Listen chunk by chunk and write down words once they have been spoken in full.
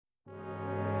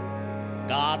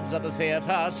gods of the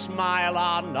theater, smile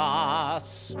on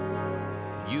us.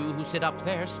 You who sit up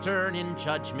there stern in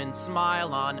judgment,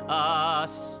 smile on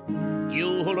us.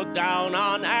 You who look down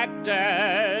on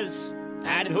actors,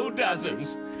 and who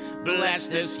doesn't, bless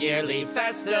this yearly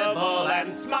festival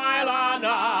and smile on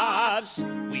us.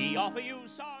 We offer you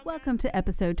songs. Welcome to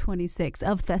episode 26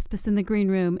 of Thespis in the Green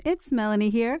Room. It's Melanie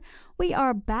here. We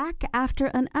are back after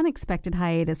an unexpected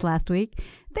hiatus last week.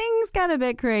 Things got a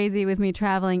bit crazy with me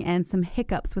traveling and some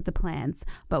hiccups with the plans,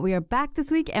 but we are back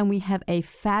this week and we have a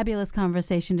fabulous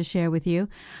conversation to share with you.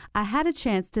 I had a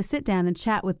chance to sit down and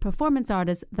chat with performance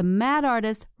artist, the mad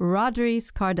artist,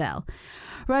 Roderice Cardell.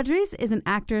 Roderice is an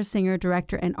actor, singer,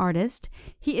 director, and artist.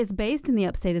 He is based in the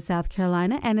Upstate of South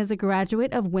Carolina and is a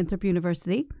graduate of Winthrop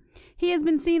University. He has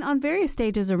been seen on various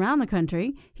stages around the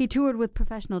country. He toured with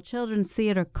professional children's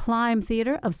theater Climb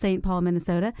Theater of St. Paul,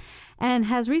 Minnesota, and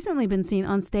has recently been seen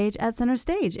on stage at Center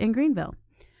Stage in Greenville.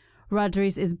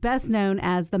 Roderice is best known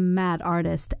as the Mad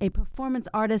Artist, a performance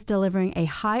artist delivering a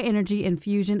high-energy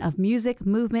infusion of music,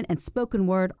 movement, and spoken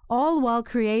word, all while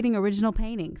creating original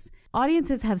paintings.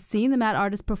 Audiences have seen the Mad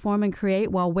Artist perform and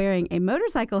create while wearing a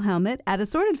motorcycle helmet at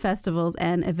assorted festivals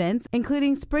and events,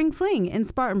 including Spring Fling in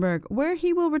Spartanburg, where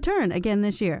he will return again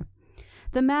this year.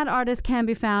 The Mad Artist can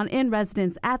be found in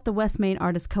residence at the West Main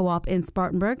Artist Co-op in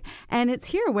Spartanburg, and it's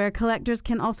here where collectors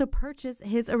can also purchase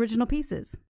his original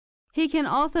pieces. He can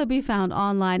also be found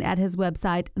online at his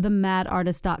website,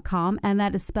 TheMaddArtist.com, and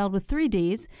that is spelled with 3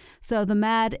 Ds, so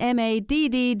TheMadd,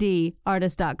 M-A-D-D-D,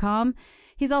 artist.com.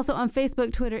 He's also on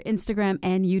Facebook, Twitter, Instagram,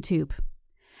 and YouTube.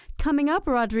 Coming up,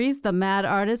 Roderice, the Mad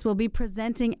Artist, will be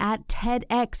presenting at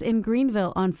Tedx in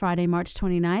Greenville on Friday, March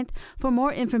 29th. For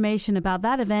more information about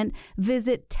that event,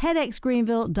 visit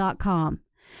TEDxGreenville.com.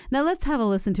 Now let's have a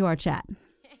listen to our chat.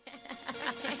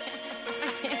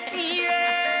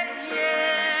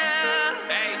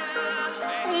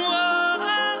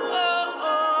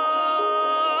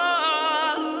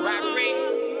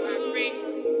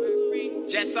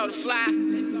 Just so to fly.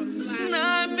 It's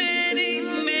not many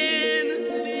men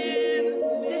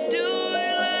that do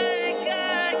it like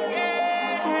I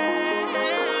can.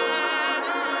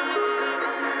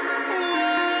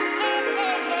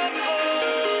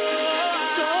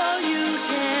 So you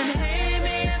can hate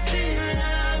me until you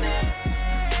love me,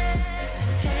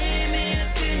 hate me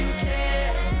until you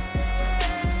care,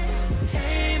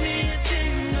 hate me until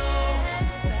you know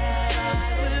that I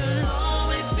will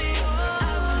always be.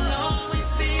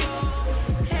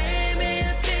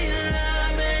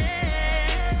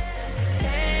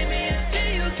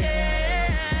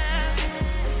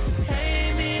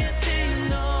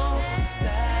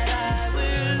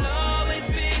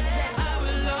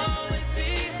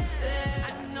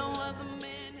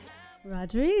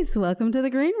 Roderice, welcome to the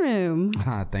Green Room.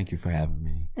 Thank you for having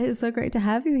me. It's so great to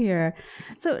have you here.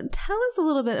 So tell us a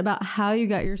little bit about how you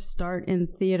got your start in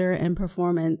theater and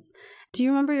performance. Do you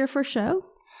remember your first show?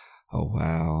 Oh,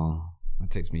 wow.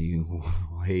 That takes me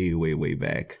way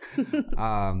back.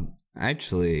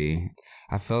 Actually,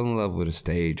 I fell in love with a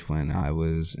stage when I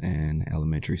was in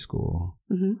elementary school.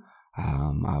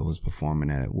 Mm-hmm. I was performing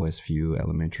at Westview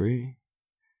Elementary.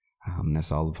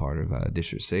 That's all a part of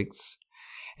District 6.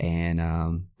 And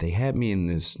they had me in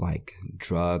this like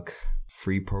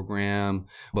drug-free program.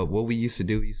 But what we used to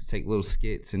do, we used to take little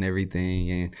skits and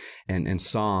everything and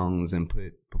songs and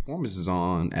put performances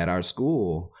on at our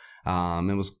school.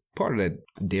 It was part of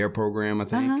that DARE program, I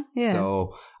think. Yeah.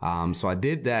 So I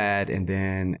did that, and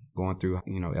then going through,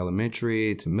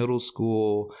 elementary to middle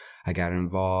school, I got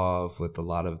involved with a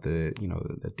lot of the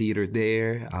theater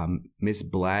there. Miss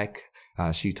Black,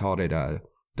 she taught at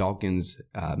Dawkins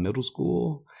Middle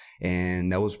School,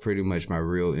 and that was pretty much my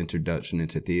real introduction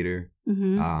into theater.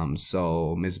 Mm-hmm.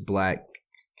 So Miss Black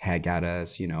had got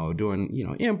us, doing,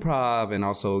 improv, and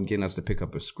also getting us to pick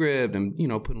up a script and,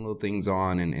 putting little things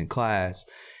on in class.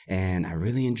 And I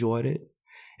really enjoyed it.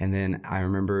 And then I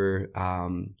remember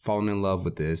falling in love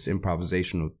with this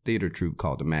improvisational theater troupe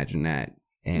called Imagine That.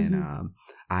 And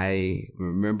I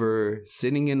remember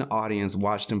sitting in the audience,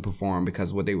 watch them perform,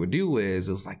 because what they would do is,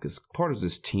 it was like this part of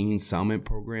this teen summit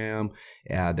program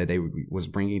that they was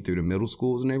bringing through the middle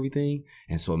schools and everything.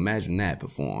 And so Imagine That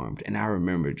performed. And I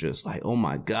remember just like, oh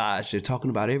my gosh, they're talking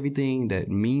about everything that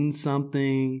means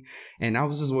something. And I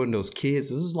was just one of those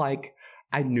kids. It was like,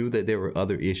 I knew that there were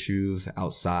other issues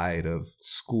outside of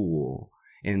school.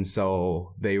 And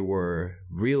so they were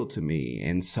real to me.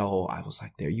 And so I was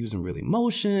like, they're using real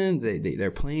emotions.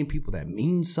 They're playing people that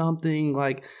mean something.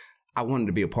 Like, I wanted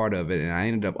to be a part of it. And I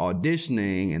ended up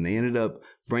auditioning, and they ended up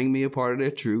bring me a part of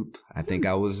their troupe. I think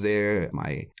I was there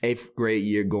my 8th grade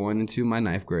year going into my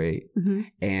 9th grade.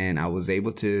 And I was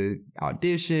able to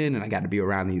audition, and I got to be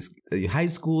around these high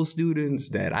school students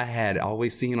that I had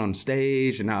always seen on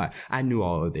stage. And I knew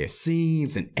all of their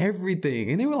scenes and everything.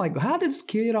 And they were like, how does this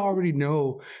kid already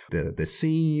know the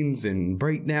scenes and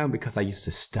breakdown? Because I used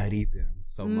to study them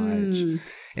so much.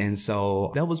 And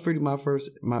so that was pretty my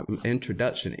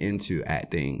introduction into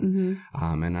acting.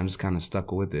 And I just kind of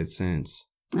stuck with it since.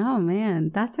 Oh,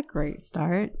 man, that's a great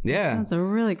start. Yeah. That's a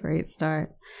really great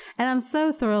start. And I'm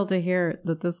so thrilled to hear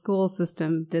that the school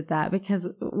system did that, because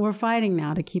we're fighting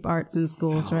now to keep arts in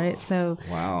schools, right? So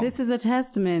this is a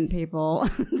testament, people,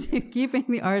 to keeping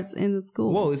the arts in the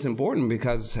schools. Well, it's important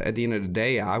because at the end of the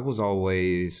day, I was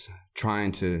always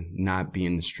trying to not be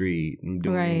in the street and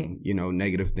doing,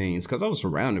 negative things, because I was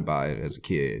surrounded by it as a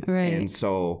kid. Right. And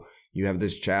so you have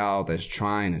this child that's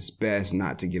trying his best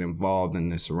not to get involved in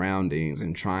the surroundings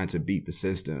and trying to beat the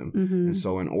system. And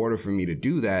so in order for me to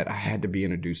do that, I had to be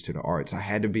introduced to the arts. I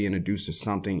had to be introduced to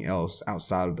something else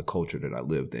outside of the culture that I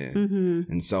lived in.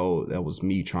 And so that was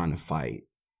me trying to fight.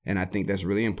 And I think that's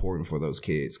really important for those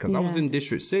kids, because I was in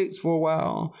District 6 for a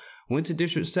while, went to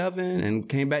District 7 and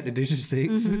came back to District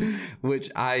 6, which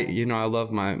I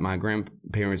love my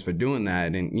grandparents for doing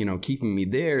that and, keeping me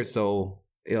there. So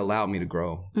it allowed me to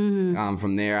grow.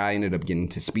 From there, I ended up getting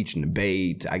into speech and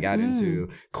debate. I got into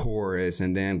chorus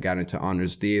and then got into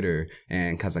honors theater.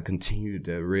 And because I continued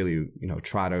to really,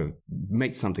 try to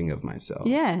make something of myself.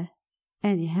 Yeah.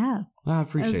 And you have. I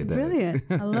appreciate that. Brilliant.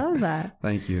 I love that.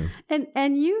 Thank you.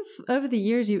 And you've, over the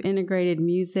years, you integrated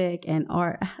music and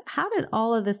art. How did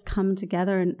all of this come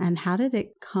together, and how did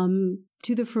it come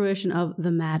to the fruition of The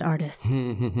Mad Artist?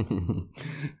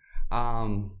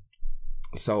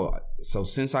 So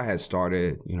since I had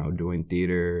started, doing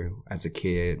theater as a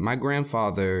kid, my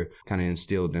grandfather kind of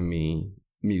instilled in me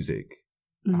music.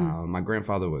 My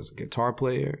grandfather was a guitar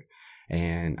player,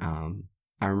 and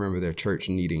I remember their church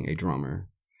needing a drummer.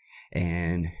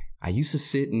 And I used to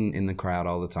sit in the crowd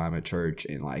all the time at church,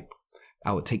 and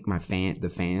I would take the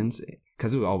fans,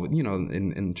 because it was all,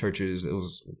 in churches,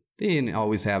 they didn't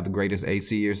always have the greatest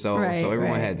AC or so. Right, so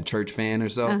everyone had the church fan or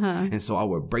so. And so I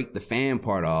would break the fan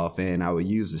part off, and I would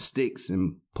use the sticks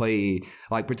and play,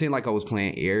 pretend like I was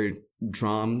playing air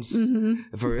drums. And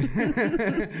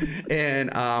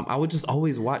I would just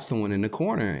always watch someone in the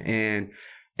corner.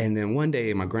 And then one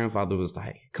day my grandfather was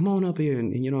like, come on up here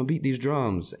and beat these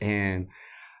drums. And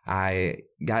I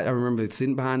remember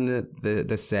sitting behind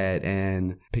the set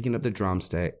and picking up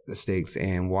the sticks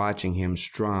and watching him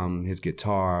strum his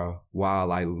guitar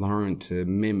while I learned to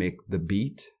mimic the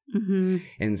beat.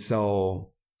 And so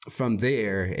from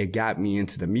there, it got me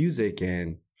into the music.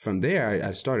 And from there,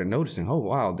 I started noticing, oh,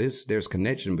 wow, there's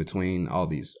connection between all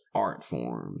these art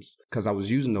forms, because I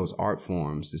was using those art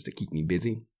forms just to keep me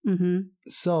busy.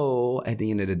 So at the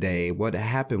end of the day, what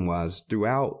happened was,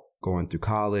 throughout going through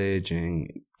college and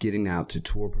getting out to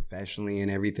tour professionally and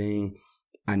everything,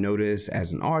 I noticed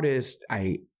as an artist,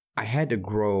 I had to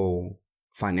grow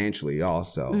financially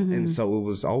also. And so it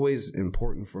was always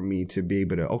important for me to be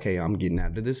able to, okay, I'm getting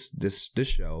out of this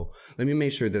show. Let me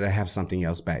make sure that I have something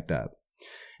else backed up.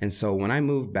 And so when I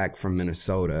moved back from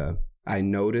Minnesota, I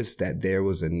noticed that there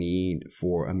was a need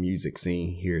for a music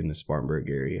scene here in the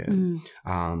Spartanburg area.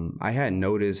 I had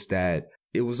noticed that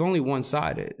it was only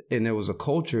one-sided, and there was a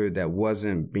culture that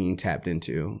wasn't being tapped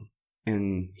into.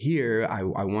 And here, I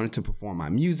wanted to perform my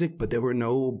music, but there were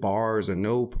no bars or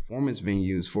no performance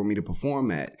venues for me to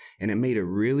perform at. And it made it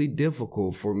really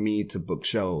difficult for me to book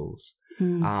shows.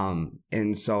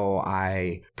 And so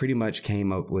I pretty much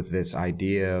came up with this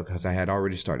idea, because I had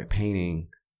already started painting.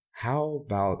 How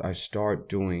about I start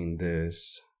doing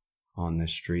this on the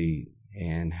street?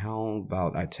 And how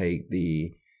about I take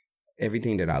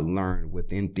everything that I learned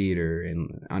within theater and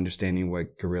understanding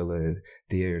what guerrilla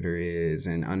theater is,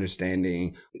 and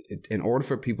understanding, in order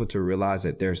for people to realize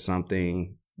that there's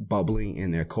something bubbling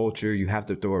in their culture, you have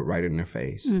to throw it right in their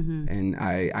face. And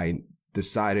I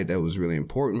decided that it was really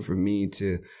important for me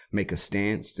to make a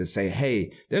stance to say,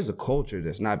 hey, there's a culture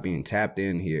that's not being tapped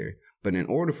in here. But in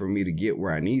order for me to get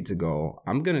where I need to go,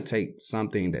 I'm going to take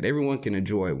something that everyone can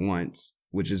enjoy at once,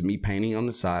 which is me painting on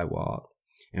the sidewalk.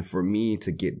 And for me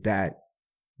to get that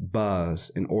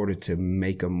buzz in order to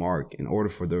make a mark, in order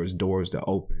for those doors to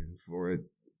open, for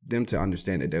them to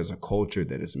understand that there's a culture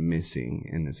that is missing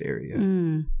in this area.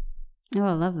 Oh,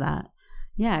 I love that.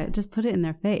 Yeah, just put it in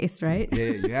their face, right?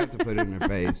 Yeah, you have to put it in their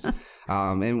face.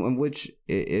 And which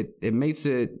it makes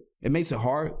it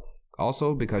hard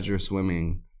also, because you're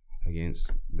swimming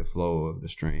against the flow of the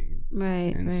stream.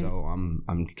 Right. And right. so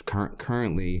I'm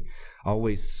currently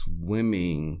always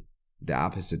swimming the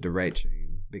opposite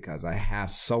direction because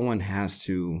someone has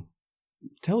to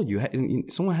tell you,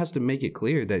 someone has to make it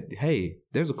clear that, hey,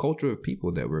 there's a culture of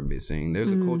people that we're missing.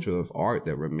 There's a culture of art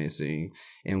that we're missing,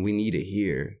 and we need it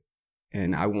here.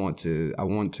 And I want to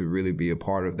really be a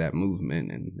part of that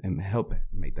movement and help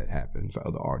make that happen for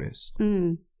other artists.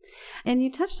 Mm. And you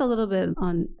touched a little bit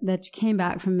on that you came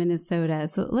back from Minnesota.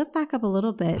 So let's back up a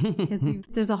little bit because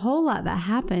there's a whole lot that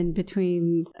happened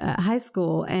between high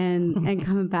school and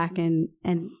coming back and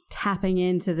tapping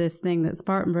into this thing that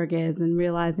Spartanburg is and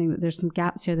realizing that there's some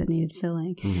gaps here that needed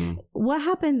filling. Mm-hmm. What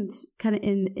happened kind of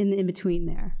in between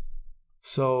there?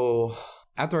 So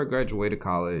after I graduated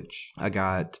college, I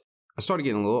started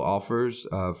getting little offers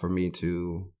for me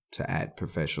to act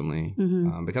professionally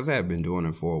because I had been doing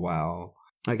it for a while.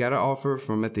 I got an offer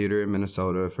from a theater in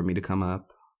Minnesota for me to come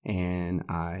up, and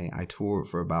I toured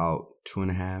for about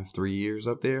 2.5, 3 years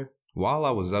up there. While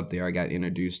I was up there, I got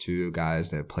introduced to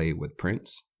guys that played with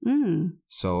Prince. Mm.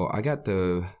 So I got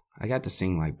to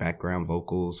sing like background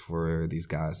vocals for these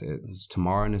guys. It was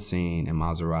Tamara Nassim and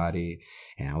Maserati,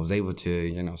 and I was able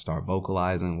to, start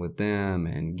vocalizing with them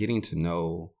and getting to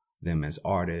know them as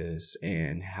artists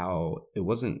and how it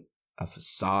wasn't a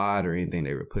facade or anything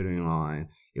they were putting on.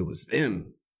 It was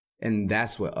them. And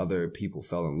that's what other people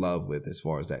fell in love with as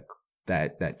far as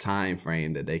that time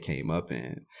frame that they came up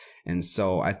in. And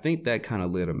so I think that kind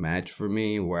of lit a match for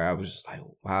me where I was just like,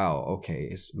 wow, okay,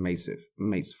 it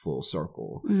makes full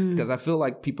circle. Because I feel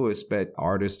like people expect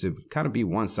artists to kind of be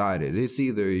one-sided. It's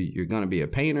either you're going to be a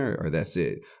painter or that's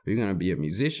it. Or you're going to be a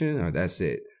musician or that's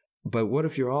it. But what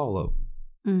if you're all of them?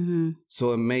 Mm-hmm.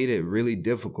 So it made it really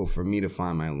difficult for me to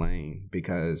find my lane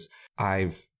because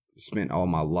I've spent all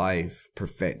my life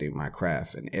perfecting my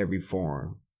craft in every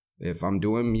form. If I'm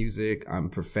doing music, I'm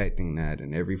perfecting that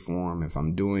in every form. If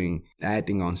I'm doing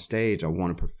acting on stage, I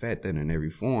want to perfect that in every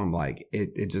form. Like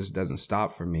it just doesn't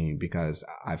stop for me because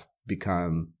I've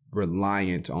become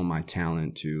reliant on my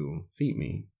talent to feed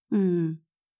me. Mm.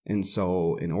 And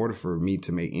so in order for me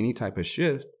to make any type of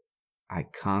shift, I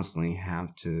constantly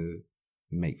have to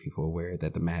make people aware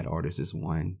that the Mad Artist is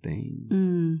one thing.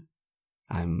 Mm.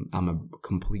 I'm a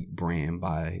complete brand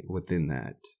within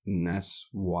that. And that's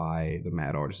why the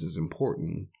Mad Artist is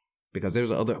important because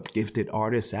there's other gifted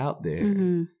artists out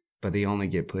there, but they only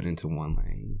get put into one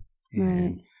lane.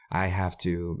 And I have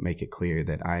to make it clear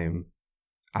that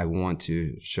I want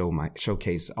to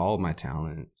showcase all my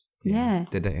talents. Yeah.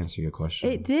 Did that answer your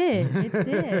question? It did.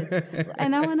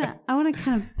 And I want to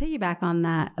kind of piggyback on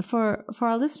that. For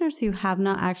our listeners who have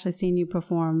not actually seen you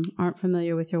perform, aren't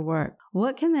familiar with your work,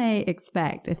 what can they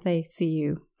expect if they see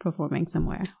you performing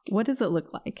somewhere? What does it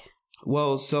look like?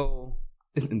 Well, so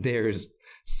there's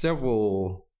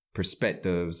several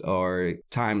perspectives or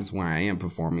times when I am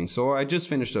performing. So I just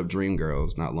finished up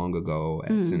Dreamgirls not long ago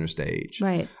at Center Stage.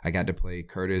 Right. I got to play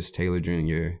Curtis Taylor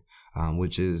Jr.,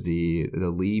 which is the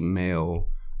lead male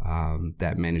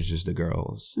that manages the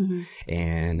girls. Mm-hmm.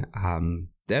 And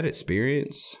that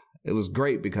experience, it was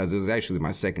great because it was actually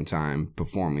my second time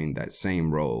performing that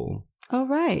same role. Oh,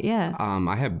 right. Yeah.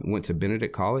 I went to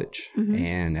Benedict College,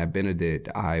 and at Benedict,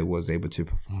 I was able to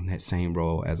perform that same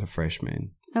role as a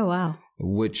freshman. Oh, wow.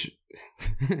 Which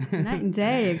night and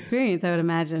day experience, I would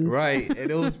imagine. Right. And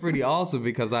it was pretty awesome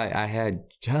because I had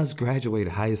just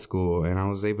graduated high school and I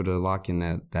was able to lock in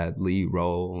that lead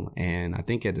role. And I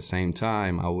think at the same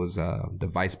time, I was the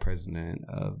vice president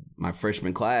of my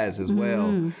freshman class as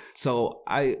well. So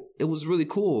it was really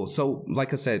cool. So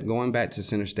like I said, going back to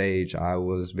Center Stage, I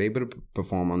was able to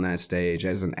perform on that stage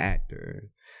as an actor.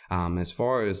 As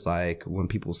far as like when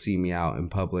people see me out in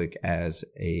public as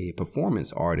a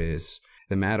performance artist,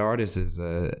 the Mad Artist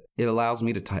it allows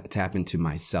me to tap into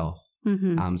myself.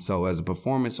 Mm-hmm. So as a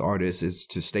performance artist, is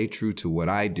to stay true to what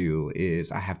I do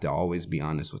is I have to always be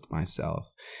honest with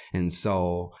myself. And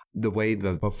so the way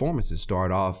the performances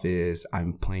start off is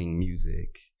I'm playing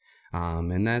music.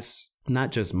 And that's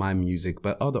not just my music,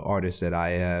 but other artists that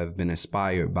I have been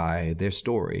inspired by their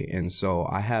story. And so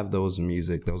I have those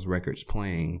records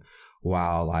playing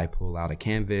while I pull out a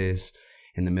canvas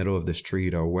in the middle of the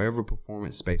street or wherever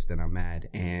performance space that I'm at.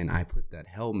 And I put that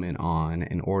helmet on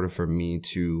in order for me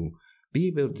to be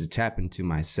able to tap into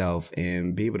myself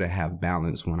and be able to have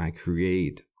balance when I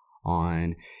create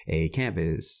on a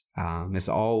canvas. It's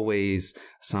always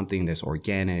something that's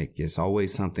organic. It's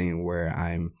always something where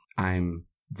I'm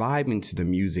vibing to the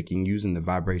music and using the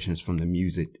vibrations from the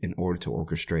music in order to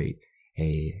orchestrate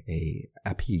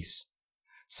a piece.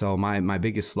 So my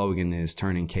biggest slogan is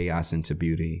turning chaos into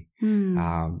beauty.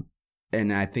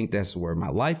 And I think that's where my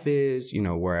life is, you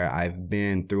know, where I've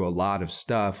been through a lot of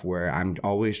stuff where I'm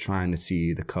always trying to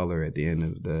see the color at the end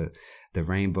of the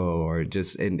rainbow, or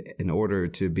just in order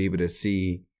to be able to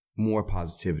see more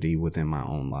positivity within my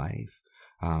own life.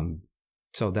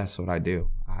 So that's what I do.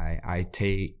 I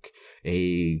take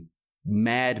a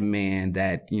madman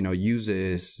that, you know,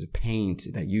 uses paint,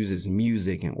 that uses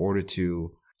music in order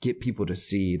to get people to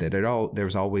see that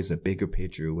there's always a bigger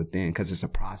picture within, because it's a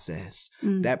process.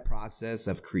 That process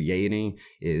of creating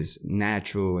is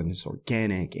natural and it's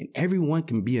organic, and everyone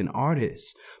can be an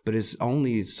artist, but it's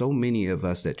only so many of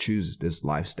us that choose this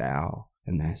lifestyle,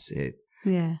 and that's it.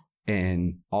 Yeah.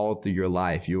 And all through your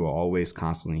life, you will always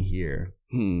constantly hear,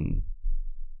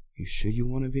 you sure you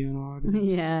want to be an artist?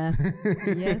 Yeah.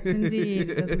 Yes,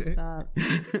 indeed. It doesn't stop.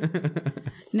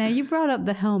 Now, you brought up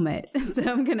the helmet, so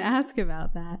I'm going to ask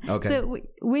about that. Okay. So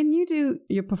when you do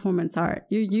your performance art,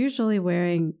 you're usually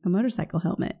wearing a motorcycle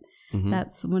helmet.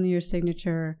 That's one of your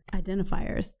signature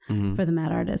identifiers for the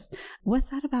Mad Artist. What's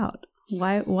that about?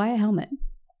 Why a helmet?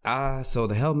 So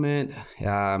the helmet,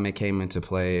 it came into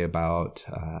play about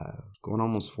going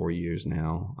almost 4 years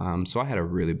now. So I had a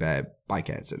really bad bike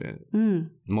accident,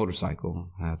 motorcycle.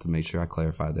 I have to make sure I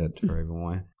clarify that for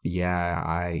everyone. Yeah,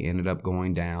 I ended up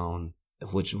going down,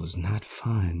 which was not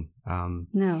fun.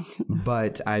 No.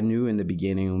 But I knew in the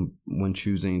beginning, when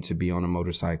choosing to be on a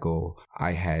motorcycle,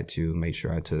 I had to make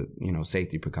sure I took, you know,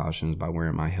 safety precautions by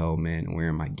wearing my helmet and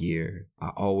wearing my gear. I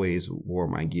always wore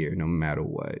my gear no matter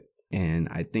what. And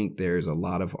I think there's a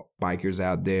lot of bikers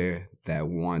out there that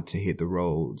want to hit the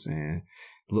roads and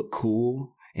look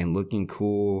cool, and looking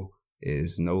cool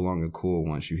is no longer cool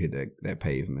once you hit that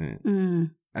pavement.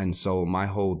 And so my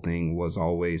whole thing was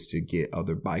always to get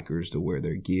other bikers to wear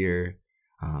their gear,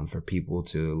 for people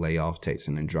to lay off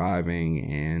texting and driving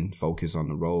and focus on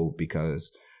the road,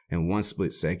 because in one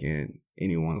split second,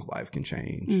 anyone's life can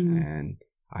change. And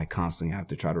I constantly have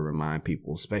to try to remind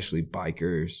people, especially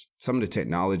bikers, some of the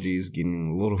technology is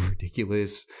getting a little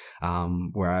ridiculous,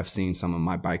 where I've seen some of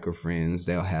my biker friends,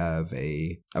 they'll have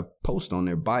a post on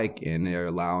their bike and they're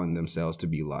allowing themselves to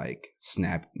be like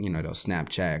they'll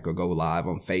Snapchat or go live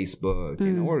on Facebook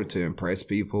in order to impress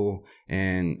people.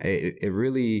 And it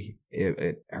really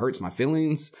hurts my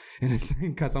feelings, and it's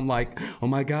because I'm like, oh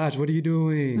my gosh, what are you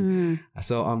doing?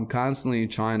 So I'm constantly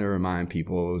trying to remind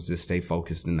people to stay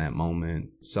focused in that moment.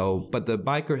 So, but the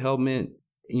biker helmet,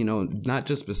 you know, not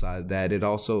just besides that, it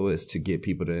also is to get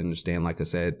people to understand, like I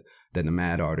said, that the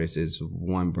Mad Artist is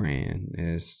one brand.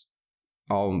 It's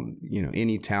all, you know,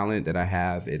 any talent that I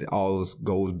have, it always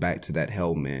goes back to that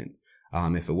helmet.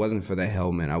 If it wasn't for that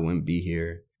helmet, I wouldn't be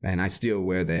here. And I still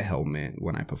wear that helmet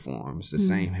when I perform. It's the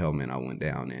same helmet I went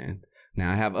down in.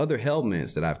 Now, I have other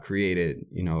helmets that I've created,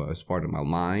 you know, as part of my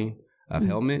line of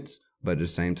helmets. But at the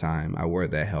same time, I wear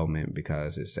that helmet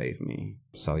because it saved me.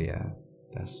 So, yeah,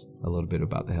 that's a little bit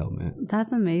about the helmet.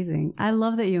 That's amazing. I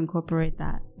love that you incorporate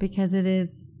that, because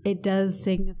it does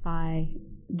signify,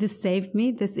 this saved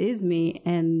me, this is me,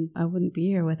 and I wouldn't be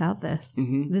here without this.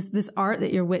 This art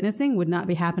that you're witnessing would not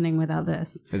be happening without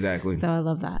this. Exactly. So I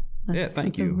love that.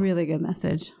 Thank you. It's a really good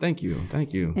message. Thank you.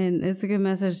 And it's a good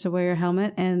message to wear your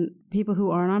helmet. And people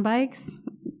who aren't on bikes,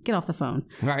 get off the phone.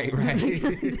 Right.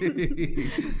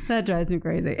 That drives me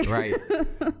crazy. Right.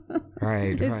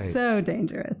 It's so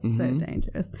dangerous. So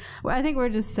dangerous. Well, I think we're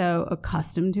just so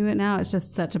accustomed to it now. It's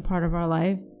just such a part of our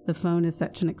life. The phone is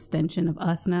such an extension of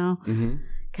us now.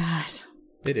 Gosh.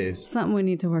 It is. Something we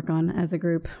need to work on as a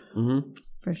group.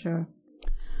 For sure.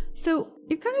 So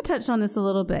you kind of touched on this a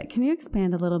little bit. Can you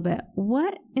expand a little bit?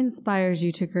 What inspires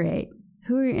you to create?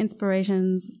 Who are your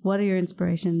inspirations? What are your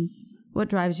inspirations? What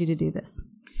drives you to do this?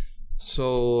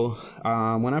 So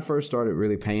when I first started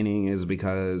really painting is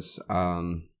because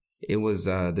it was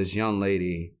this young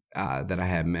lady that I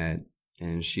had met,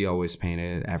 and she always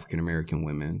painted African-American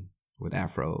women with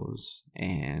afros.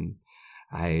 And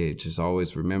I just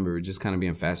always remember just kind of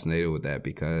being fascinated with that,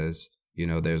 because, you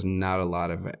know, there's not a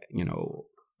lot of, you know,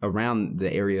 around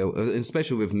the area,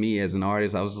 especially with me as an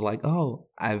artist. I was like, oh,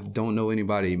 I don't know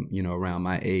anybody, you know, around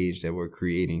my age that were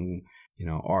creating, you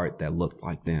know, art that looked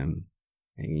like them.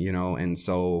 And, you know, and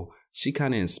so she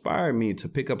kind of inspired me to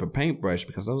pick up a paintbrush,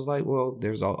 because I was like, well,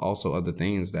 there's also other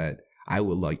things that I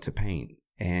would like to paint.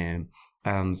 And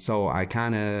so I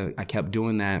kept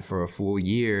doing that for a full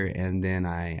year, and then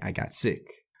I got sick.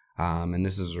 And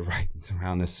this is right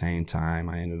around the same time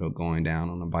I ended up going down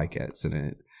on a bike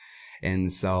accident.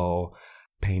 And so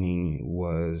painting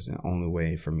was the only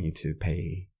way for me to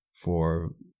pay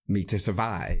for me to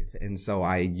survive. And so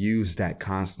I use that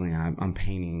constantly. I'm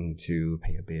painting to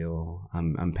pay a bill.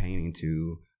 I'm painting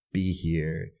to be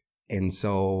here. And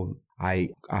so I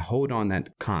hold on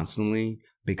that constantly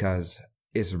because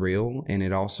it's real, and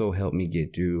it also helped me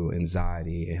get through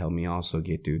anxiety. It helped me also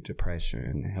get through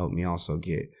depression. It helped me also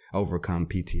overcome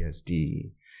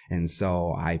PTSD. And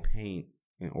so I paint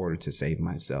in order to save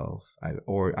myself.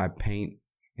 I paint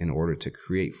in order to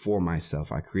create for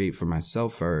myself. I create for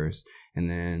myself first, and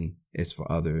then it's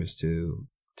for others to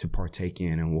partake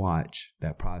in and watch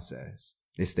that process.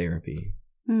 It's therapy.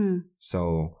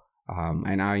 So,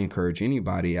 and I encourage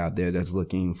anybody out there that's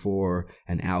looking for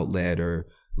an outlet or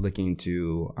looking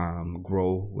to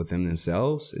grow within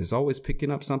themselves, is always picking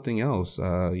up something else.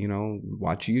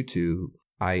 Watch YouTube.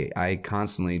 I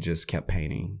constantly just kept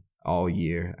painting all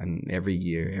year, and every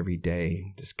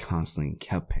day, just constantly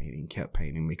kept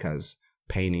painting because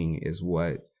painting is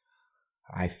what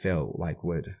I felt like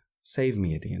would save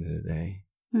me at the end of the day.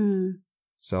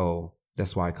 So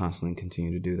that's why I constantly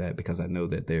continue to do that, because I know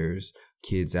that there's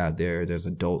kids out there, there's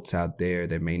adults out there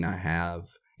that may not have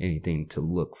anything to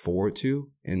look forward to.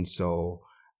 And so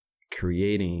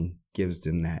creating gives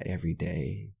them that every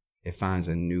day. It finds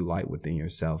a new light within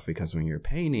yourself, because when you're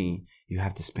painting, you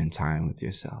have to spend time with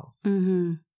yourself.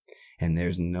 And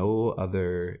there's no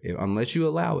other, unless you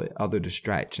allow it, other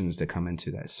distractions to come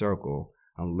into that circle,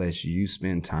 unless you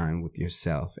spend time with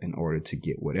yourself in order to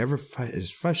get whatever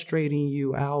is frustrating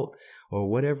you out, or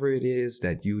whatever it is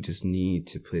that you just need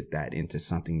to put that into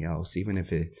something else. Even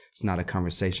if it's not a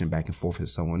conversation back and forth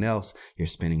with someone else, you're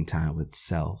spending time with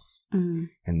self.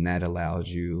 And that allows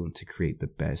you to create the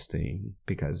best thing,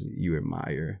 because you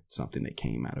admire something that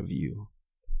came out of you.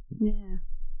 Yeah.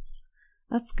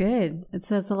 That's good.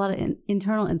 It's a lot of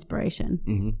internal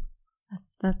inspiration.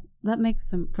 That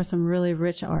makes for some really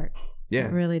rich art. Yeah.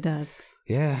 It really does.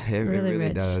 Yeah, it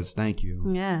really does. Thank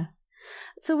you. Yeah.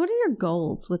 So what are your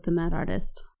goals with The Mad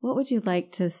Artist? What would you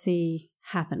like to see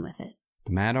happen with it?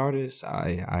 The Mad Artist,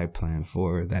 I plan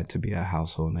for that to be a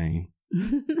household name.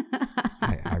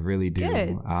 I really do.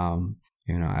 Good.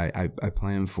 I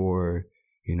plan for,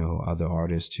 other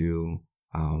artists to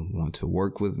want to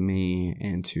work with me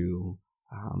and to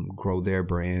grow their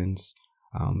brands.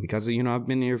 Because, I've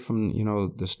been here from,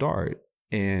 the start.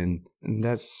 And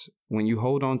that's when you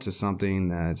hold on to something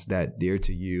that's that dear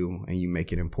to you and you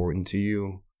make it important to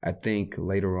you. I think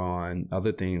later on,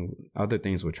 other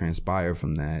things will transpire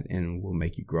from that and will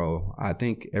make you grow. I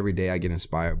think every day I get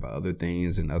inspired by other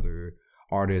things and other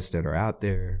artists that are out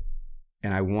there.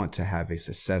 And I want to have a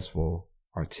successful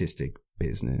artistic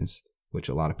business, which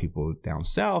a lot of people down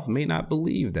south may not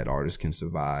believe that artists can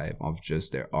survive off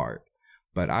just their art.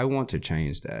 But I want to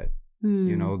change that.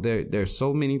 There's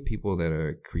so many people that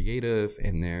are creative,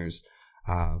 and there's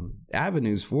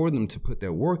avenues for them to put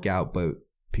their work out, but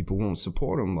people won't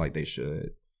support them like they should.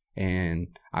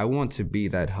 And I want to be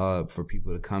that hub for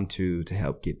people to come to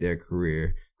help get their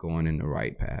career going in the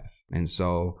right path. And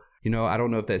so, I don't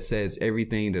know if that says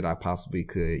everything that I possibly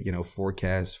could,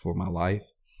 forecast for my life,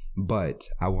 but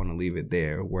I want to leave it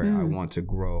there where I want to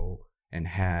grow and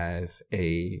have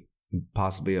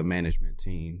possibly a management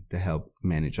team to help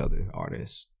manage other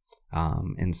artists.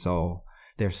 And so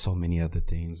there's so many other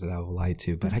things that I would like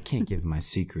to, but I can't give my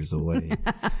secrets away.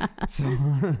 So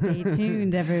stay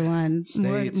tuned, everyone.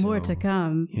 More to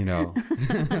come.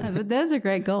 But those are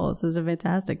great goals. Those are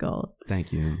fantastic goals.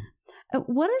 Thank you.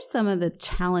 What are some of the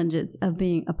challenges of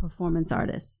being a performance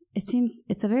artist? It seems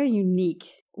it's a very unique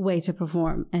way to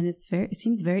perform, and it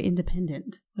seems very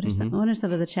independent. What are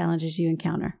some of the challenges you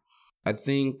encounter? I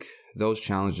think those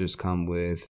challenges come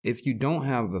with, if you don't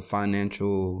have the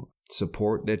financial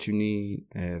support that you need,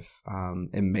 if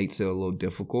it makes it a little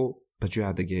difficult, but you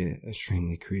have to get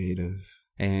extremely creative.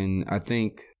 And I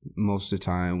think most of the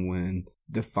time when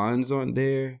the funds aren't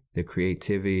there, the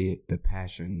creativity, the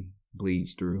passion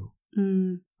bleeds through.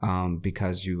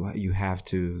 Because you have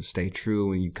to stay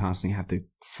true, and you constantly have to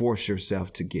force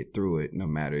yourself to get through it, no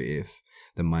matter if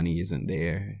the money isn't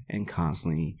there, and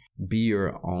constantly be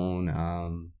your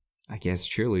own,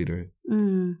 cheerleader.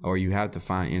 Or you have to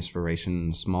find inspiration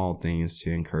in small things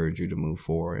to encourage you to move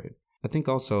forward. I think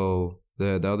also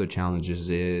the other challenges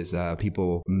is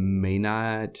people may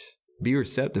not be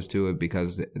receptive to it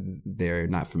because they're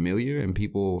not familiar, and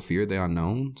people fear the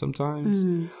unknown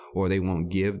sometimes, or they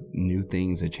won't give new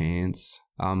things a chance.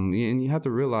 And you have to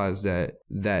realize that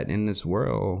in this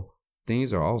world,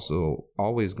 things are also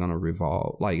always going to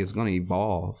revolve. Like, it's going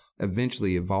to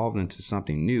eventually evolve into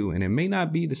something new. And it may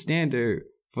not be the standard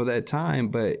for that time,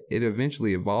 but it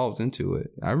eventually evolves into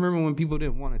it. I remember when people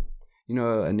didn't want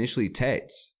to, initially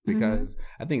text, because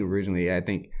I think originally,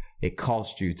 it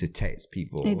cost you to text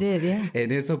people. It did, yeah. And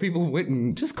then so people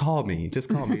wouldn't just call me.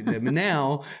 But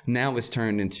now it's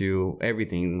turned into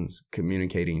everything's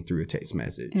communicating through a text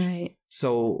message. Right.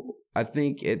 So I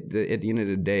think at the end of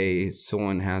the day,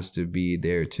 someone has to be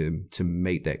there to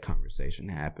make that conversation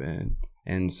happen.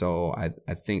 And so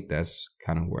I think that's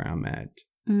kind of where I'm at.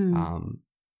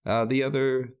 The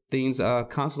other things,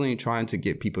 constantly trying to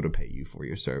get people to pay you for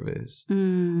your service,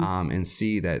 and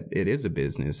see that it is a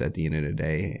business at the end of the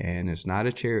day, and it's not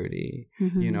a charity,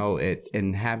 you know,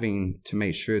 and having to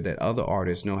make sure that other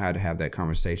artists know how to have that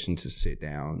conversation to sit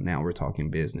down. Now we're talking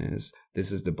business.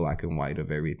 This is the black and white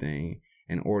of everything.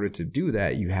 In order to do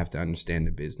that, you have to understand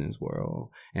the business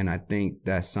world. And I think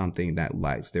that's something that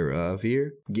lacks thereof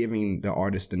here, giving the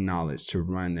artists the knowledge to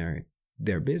run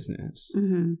their business.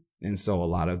 And so a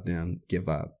lot of them give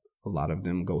up. A lot of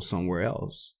them go somewhere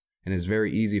else. And it's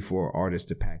very easy for artists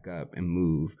to pack up and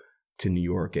move to New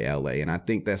York or LA. And I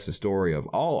think that's the story of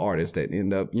all artists that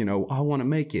end up, you know, I want to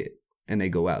make it. And they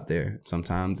go out there.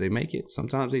 Sometimes they make it.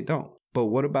 Sometimes they don't. But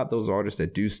what about those artists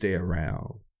that do stay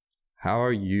around? How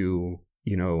are you,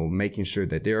 you know, making sure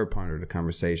that they're a part of the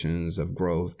conversations of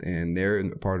growth and they're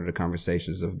a part of the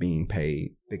conversations of being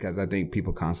paid? Because I think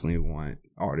people constantly want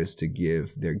artists to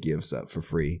give their gifts up for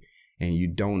free. And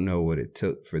you don't know what it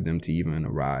took for them to even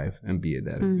arrive and be at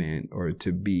that event or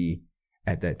to be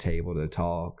at that table to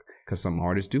talk. Because some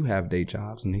artists do have day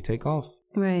jobs and they take off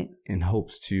in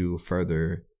hopes to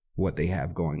further what they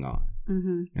have going on.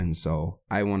 And so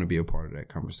I want to be a part of that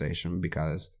conversation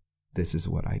because this is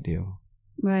what I do.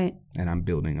 Right. And I'm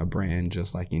building a brand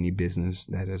just like any business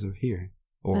that is here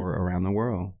or around the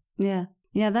world. Yeah.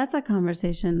 Yeah, that's a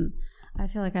conversation I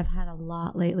feel like I've had a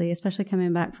lot lately, especially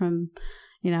coming back from,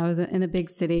 you know, I was in a big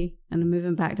city and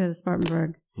moving back to the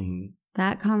Spartanburg.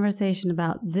 That conversation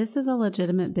about this is a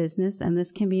legitimate business and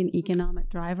this can be an economic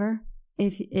driver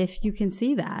if you can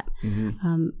see that.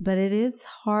 But it is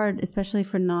hard, especially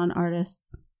for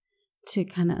non-artists, to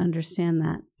kind of understand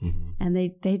that. And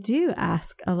they do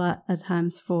ask a lot of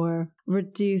times for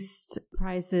reduced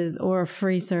prices or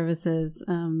free services.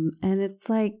 And it's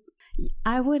like,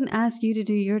 I wouldn't ask you to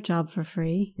do your job for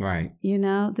free. Right. You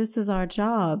know, this is our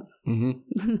job.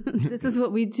 This is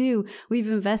what we do. We've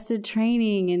invested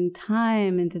training and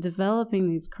time into developing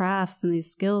these crafts and these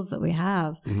skills that we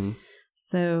have.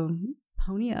 So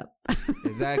pony up.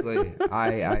 Exactly.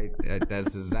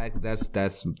 That's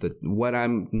what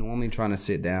I'm normally trying to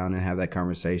sit down and have that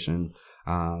conversation.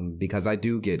 Because I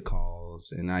do get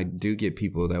calls and I do get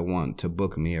people that want to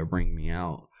book me or bring me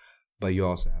out. But you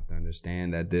also have to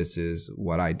understand that this is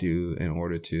what I do in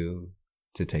order to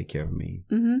take care of me.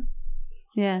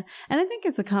 Yeah. And I think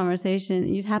it's a conversation.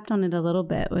 You tapped on it a little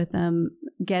bit with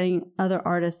getting other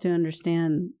artists to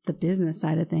understand the business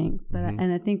side of things. But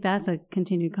and I think that's a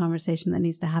continued conversation that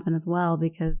needs to happen as well,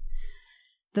 because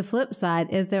the flip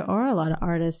side is there are a lot of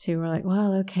artists who are like,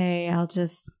 well, okay,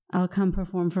 I'll come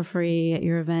perform for free at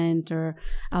your event, or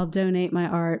I'll donate my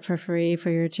art for free for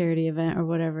your charity event or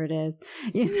whatever it is.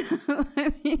 You know,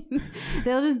 I mean,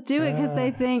 they'll just do it because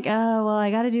they think, oh, well,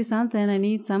 I got to do something. I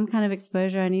need some kind of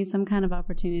exposure. I need some kind of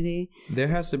opportunity. There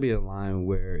has to be a line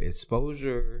where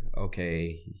exposure,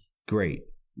 okay, great.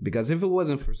 Because if it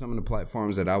wasn't for some of the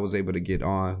platforms that I was able to get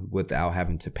on without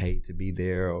having to pay to be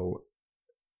there, or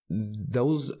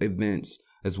those events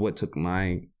is what took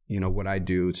my, you know, what I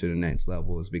do to the next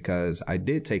level, is because I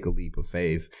did take a leap of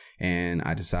faith and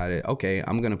I decided, okay,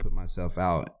 I'm going to put myself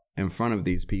out in front of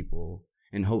these people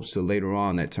in hopes to later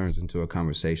on that turns into a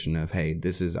conversation of, hey,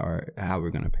 this is how we're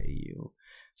going to pay you.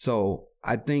 So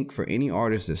I think for any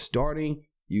artist that's starting,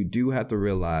 you do have to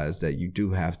realize that you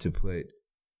do have to put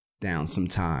down some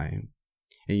time,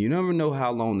 and you never know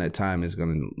how long that time is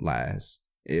going to last.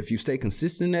 If you stay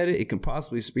consistent at it, it can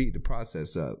possibly speed the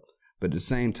process up. But at the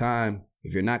same time,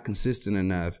 if you're not consistent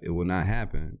enough, it will not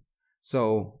happen.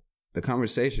 So the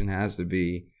conversation has to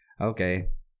be, okay,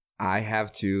 I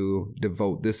have to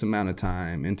devote this amount of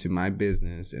time into my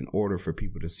business in order for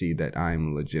people to see that I'm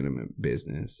a legitimate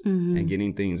business, and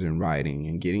getting things in writing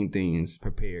and getting things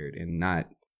prepared and not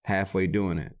halfway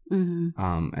doing it.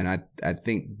 And I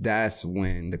think that's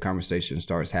when the conversation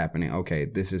starts happening. Okay,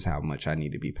 this is how much I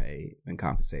need to be paid and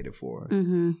compensated for.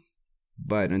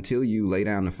 But until you lay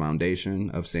down the foundation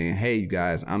of saying, hey, you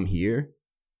guys, I'm here,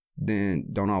 then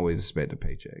don't always expect a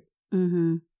paycheck.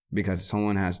 Because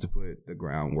someone has to put the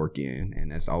groundwork in,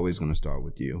 and that's always going to start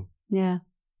with you. Yeah.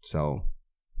 So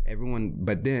everyone,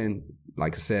 but then,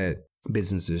 like I said,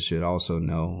 businesses should also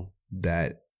know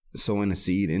that sowing a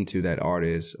seed into that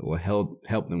artist will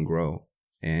help them grow,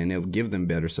 and it'll give them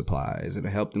better supplies. It'll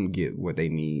help them get what they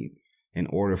need in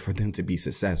order for them to be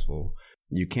successful.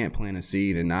 You can't plant a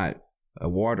seed and not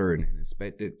water it and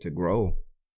expect it to grow.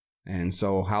 And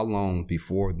so how long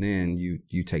before then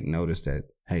you take notice that,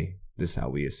 hey, this is how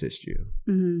we assist you.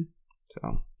 Mm-hmm.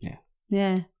 So, yeah.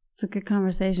 Yeah. It's a good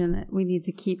conversation that we need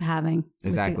to keep having.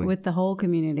 Exactly. With the whole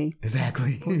community.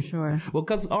 Exactly. For sure. Well,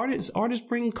 because artists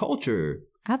bring culture.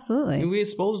 Absolutely. And we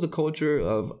expose the culture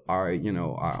of our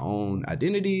own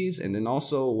identities and then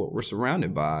also what we're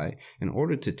surrounded by. In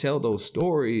order to tell those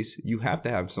stories, you have to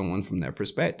have someone from that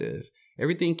perspective.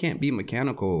 Everything can't be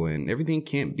mechanical and everything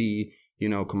can't be,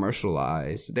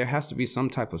 commercialized. There has to be some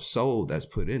type of soul that's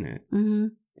put in it. Mm-hmm.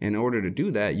 In order to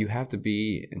do that, you have to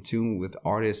be in tune with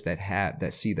artists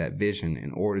that see that vision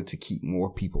in order to keep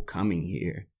more people coming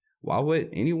here. Why would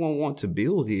anyone want to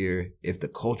build here if the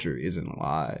culture isn't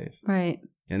alive? Right.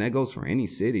 And that goes for any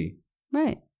city.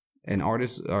 Right. And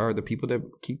artists are the people that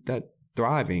keep that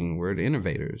thriving. We're the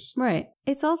innovators. Right.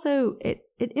 It's also, it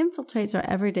infiltrates our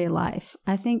everyday life.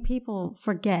 I think people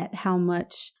forget how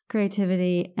much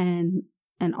creativity and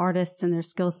artists and their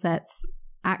skill sets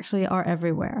actually are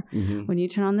everywhere. Mm-hmm. When you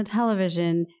turn on the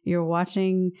television, you're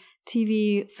watching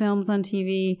TV, films on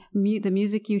TV, the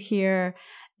music you hear,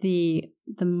 the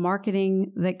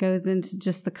marketing that goes into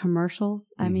just the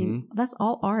commercials. I mean, that's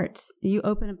all art. You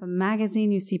open up a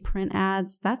magazine, you see print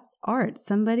ads. That's art.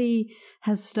 Somebody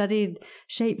has studied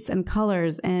shapes and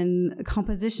colors and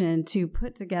composition to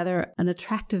put together an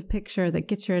attractive picture that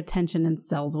gets your attention and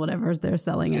sells whatever they're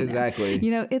selling. Exactly.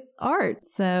 It's art.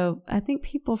 So I think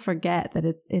people forget that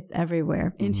it's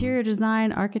everywhere. Mm-hmm. Interior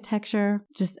design, architecture,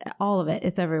 just all of it.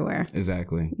 It's everywhere.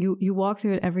 Exactly. You walk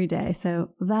through it every day. So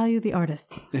value the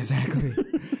artists. Exactly.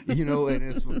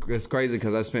 And it's crazy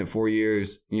because I spent 4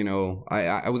 years,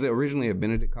 I was originally at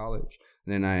Benedict College.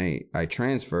 Then I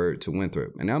transferred to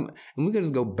Winthrop. And we could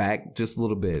just go back just a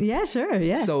little bit. Yeah, sure.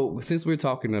 Yeah. So since we're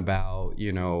talking about,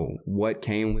 what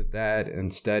came with that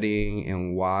and studying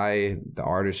and why the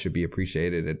artist should be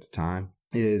appreciated at the time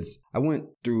is I went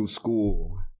through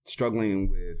school struggling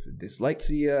with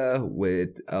dyslexia,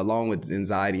 along with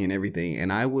anxiety and everything.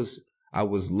 And I was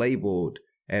labeled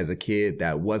as a kid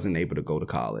that wasn't able to go to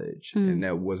college and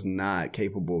that was not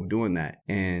capable of doing that.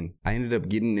 And I ended up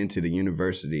getting into the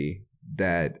university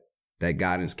that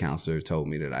guidance counselor told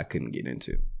me that I couldn't get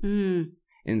into.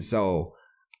 And so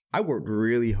I worked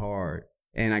really hard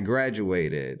and I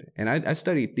graduated and I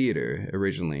studied theater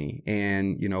originally.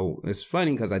 And, it's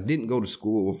funny because I didn't go to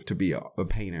school to be a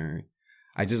painter.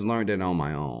 I just learned it on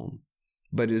my own.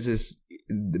 But it's just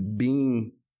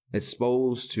being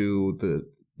exposed to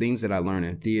the things that I learned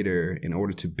in theater in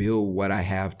order to build what I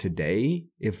have today.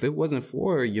 If it wasn't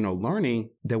for, learning,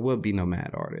 there would be no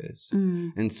Mad Artist.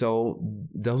 And so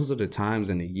those are the times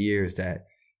and the years that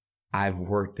I've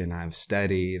worked and I've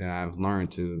studied and I've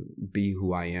learned to be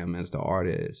who I am as the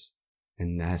artist.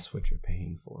 And that's what you're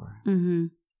paying for. Mm-hmm.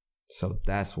 So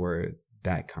that's where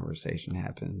that conversation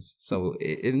happens. So,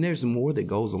 and there's more that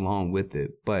goes along with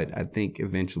it, but I think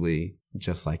eventually,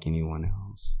 just like anyone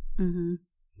else,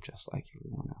 just like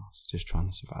everyone else, just trying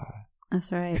to survive.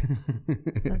 That's right.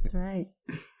 That's right.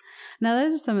 Now,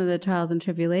 those are some of the trials and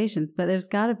tribulations, but there's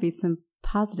got to be some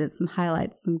positives, some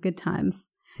highlights, some good times.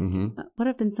 Mm-hmm. What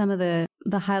have been some of the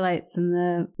highlights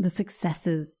and the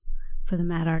successes for the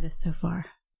Mad Artist so far?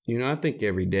 I think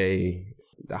every day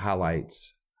the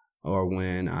highlights are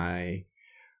when I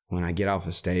get off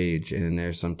a stage and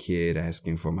there's some kid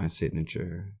asking for my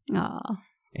signature. Aww.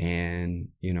 And,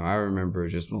 I remember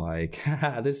just like,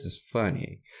 this is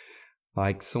funny.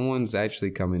 Like someone's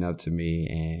actually coming up to me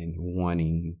and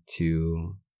wanting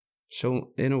to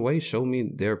show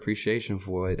me their appreciation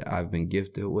for what I've been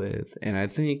gifted with. And I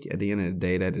think at the end of the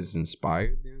day, that has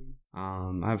inspired them.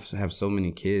 I have so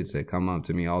many kids that come up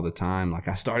to me all the time. Like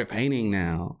I started painting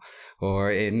now,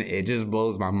 and it just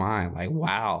blows my mind. Like,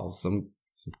 wow, some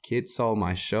kids saw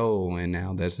my show and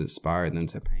now that's inspired them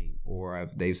to paint. Or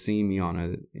if they've seen me on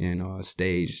a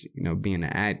stage, being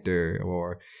an actor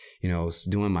or,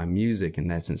 doing my music,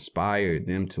 and that's inspired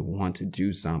them to want to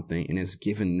do something, and it's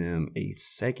given them a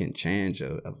second chance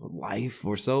of life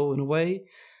or so in a way.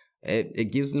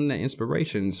 It gives them that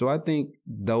inspiration. So I think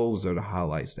those are the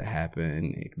highlights that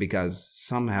happen because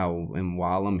somehow, and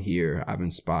while I'm here, I've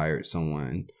inspired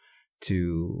someone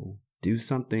to do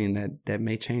something that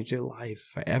may change their life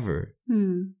forever.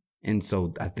 And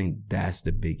so I think that's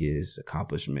the biggest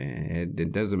accomplishment.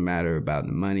 It doesn't matter about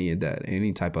the money and that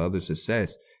any type of other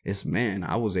success. It's, man,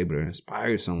 I was able to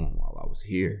inspire someone while I was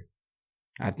here.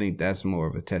 I think that's more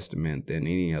of a testament than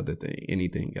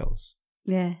anything else.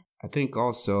 Yeah. I think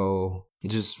also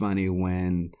it's just funny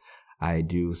when I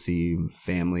do see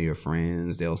family or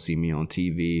friends, they'll see me on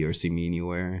TV or see me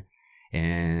anywhere.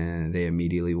 and they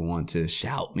immediately want to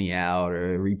shout me out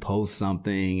or repost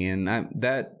something. And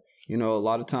that, you know, a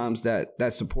lot of times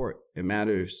that support, it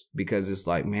matters, because it's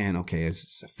like, man, okay,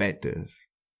 it's effective.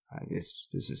 I guess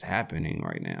this is happening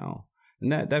right now.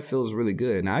 And that feels really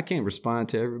good. Now, I can't respond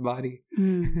to everybody,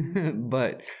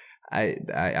 but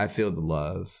I feel the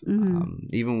love.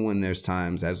 Even when there's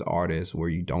times as artists where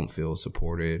you don't feel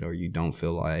supported or you don't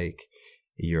feel like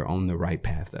you're on the right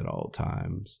path at all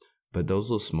times. But those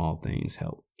little small things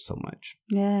help so much.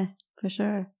 Yeah, for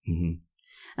sure.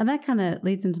 And that kind of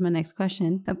leads into my next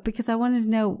question, because I wanted to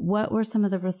know, what were some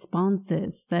of the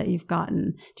responses that you've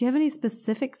gotten? Do you have any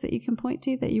specifics that you can point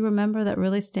to that you remember that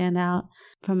really stand out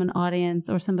from an audience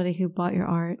or somebody who bought your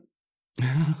art?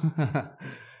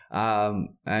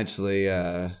 Actually,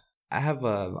 I have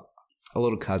a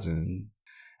little cousin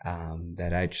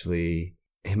that actually,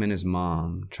 him and his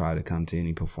mom try to come to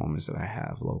any performance that I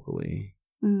have locally.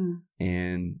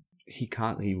 And he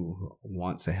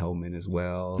wants a helmet as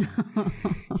well.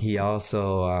 He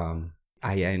also,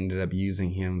 I ended up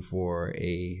using him for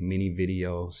a mini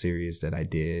video series that I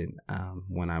did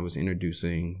when I was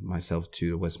introducing myself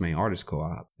to the West Main Artist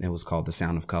Co-op. It was called The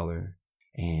Sound of Color.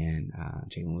 And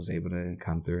Jalen was able to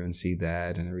come through and see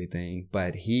that and everything.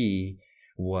 But he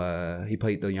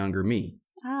played the younger me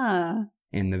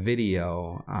in the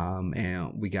video.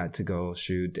 And we got to go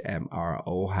shoot at our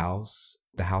old house,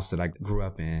 the house that I grew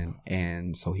up in.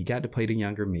 And so he got to play the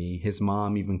younger me. His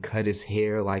mom even cut his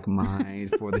hair like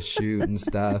mine for the shoot and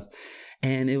stuff.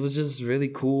 And it was just really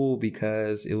cool,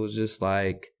 because it was just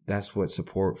like, that's what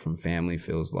support from family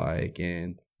feels like.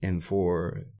 And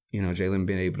for, you know, Jalen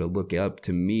being able to look up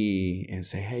to me and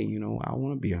say, hey, you know, I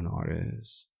want to be an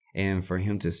artist. And for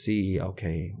him to see,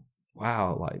 okay,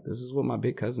 wow, like, this is what my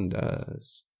big cousin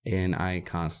does. And I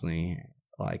constantly,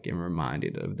 like, am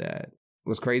reminded of that.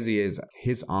 What's crazy is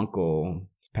his uncle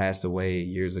passed away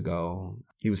years ago.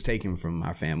 He was taken from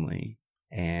our family,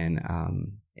 and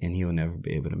he'll never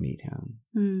be able to meet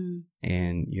him.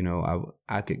 And, you know,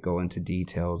 I could go into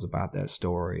details about that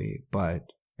story,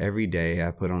 but every day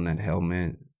I put on that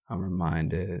helmet, I'm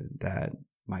reminded that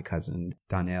my cousin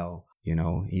Donnell, you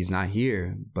know, he's not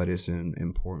here, but it's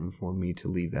important for me to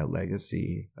leave that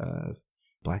legacy of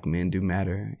Black men do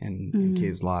matter in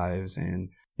kids' lives. And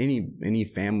any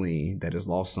family that has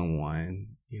lost someone,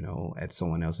 you know, at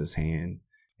someone else's hand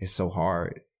is so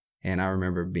hard. And I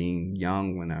remember being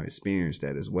young when I experienced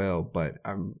that as well. But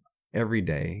every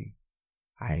day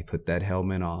I put that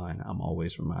helmet on, I'm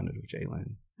always reminded of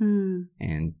Jalen.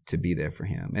 And to be there for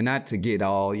him, and not to get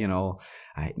all, you know,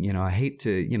 I hate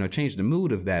to, you know, change the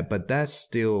mood of that, but that's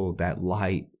still that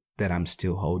light that I'm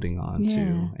still holding on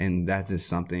to. And that is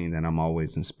something that I'm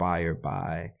always inspired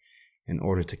by. In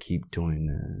order to keep doing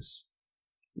this,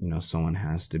 you know, someone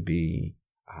has to be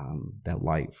that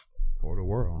light for the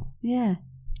world. Yeah.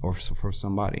 Or for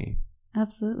somebody.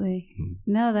 Absolutely.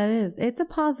 No, it's a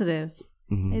positive.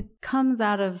 It comes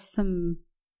out of some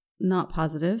not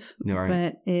positive,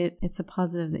 but it's a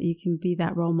positive that you can be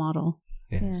that role model.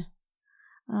 Yes.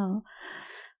 Yeah. Oh,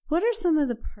 what are some of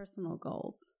the personal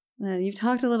goals? You've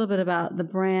talked a little bit about the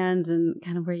brand and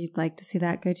kind of where you'd like to see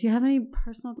that go. Do you have any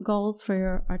personal goals for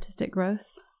your artistic growth?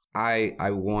 I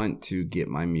want to get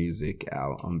my music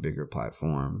out on bigger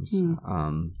platforms.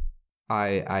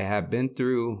 I have been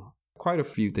through quite a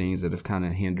few things that have kind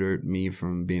of hindered me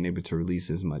from being able to release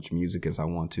as much music as I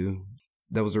want to.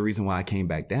 That was the reason why I came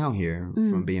back down here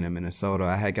from being in Minnesota.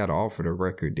 I had got offered a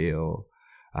record deal,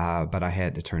 but I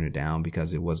had to turn it down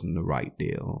because it wasn't the right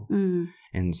deal.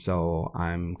 And so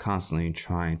I'm constantly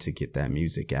trying to get that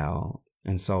music out.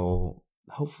 And so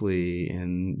hopefully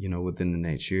within the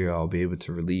next year, I'll be able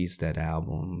to release that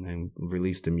album and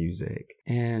release the music.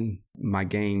 And my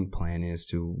game plan is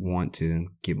to want to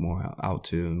get more out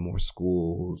to more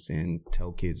schools and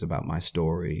tell kids about my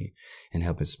story and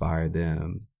help inspire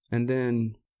them. And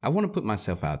then I want to put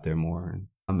myself out there more.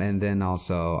 And then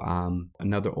also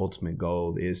another ultimate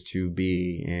goal is to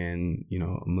be in,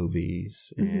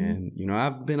 movies. And,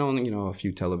 I've been on, a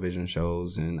few television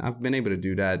shows and I've been able to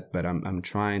do that. But I'm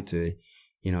trying to,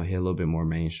 hit a little bit more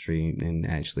mainstream and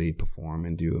actually perform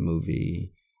and do a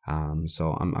movie.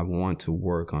 So I want to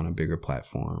work on a bigger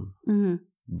platform.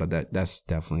 But that's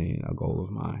definitely a goal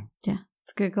of mine. Yeah.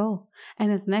 It's a good goal.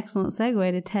 And it's an excellent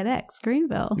segue to Tedx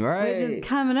Greenville, which is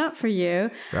coming up for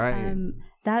you. Right.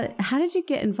 How did you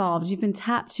get involved? You've been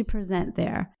tapped to present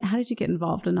there. How did you get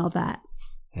involved in all that?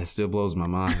 It still blows my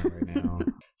mind right now.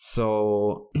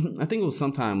 So I think it was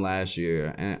sometime last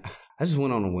year, and I just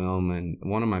went on a whim, and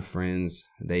one of my friends,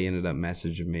 they ended up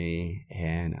messaging me,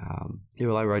 and they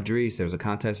were like, Roderice, there's a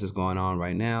contest that's going on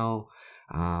right now.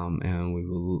 And we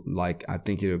will I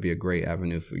think it'll be a great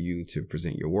avenue for you to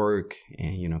present your work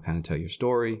and, you know, kind of tell your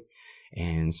story.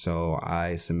 And so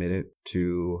I submitted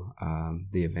to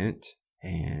the event,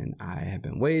 and I had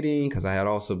been waiting because I had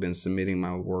also been submitting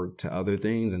my work to other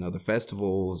things and other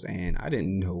festivals, and I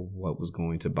didn't know what was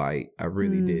going to bite. I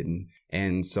really didn't.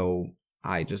 And so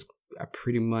I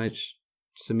pretty much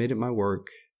submitted my work,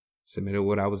 submitted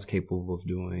what I was capable of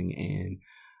doing, and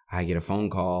I get a phone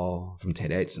call from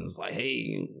Tedx, and it's like,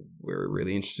 hey, we're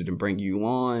really interested in bringing you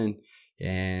on.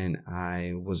 And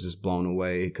I was just blown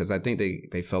away because I think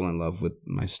they fell in love with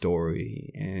my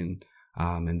story, and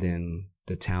then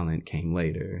the talent came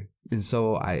later. And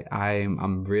so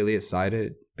I'm really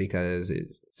excited because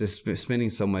it's just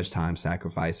spending so much time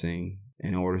sacrificing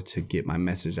in order to get my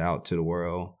message out to the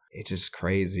world. It's just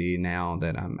crazy now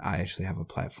that I actually have a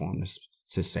platform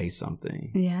to say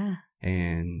something. Yeah.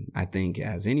 And I think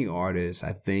as any artist,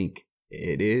 I think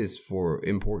it is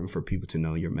important for people to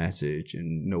know your message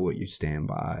and know what you stand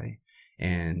by,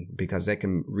 and because that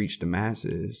can reach the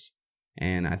masses.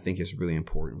 And I think it's really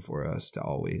important for us to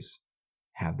always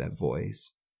have that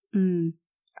voice.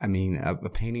 I mean, a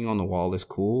painting on the wall is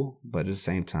cool, but at the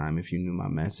same time, if you knew my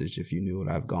message, if you knew what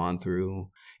I've gone through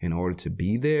in order to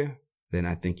be there, then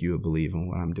I think you would believe in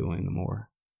what I'm doing the more.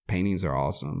 Paintings are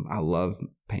awesome. I love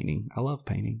painting.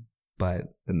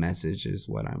 But the message is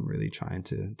what I'm really trying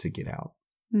to get out.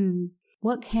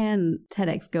 What can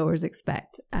TEDx goers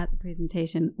expect at the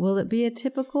presentation? Will it be a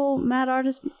typical Mad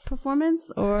Artist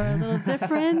performance or a little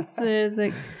different? Is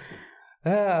it...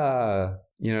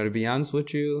 You know, to be honest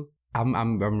with you,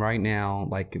 I'm right now,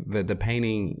 like the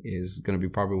painting is going to be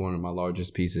probably one of my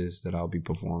largest pieces that I'll be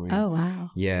performing. Oh, wow.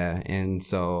 Yeah. And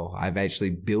so I've actually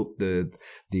built the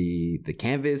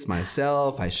canvas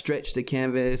myself. I stretched the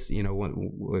canvas, you know,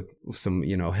 with some,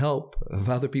 you know, help of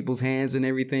other people's hands and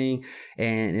everything.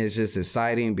 And it's just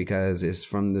exciting because it's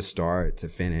from the start to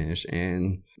finish,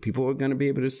 and people are going to be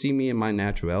able to see me in my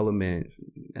natural element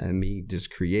and me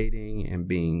just creating and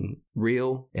being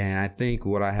real. And I think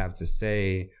what I have to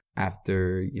say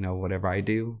after, you know, whatever I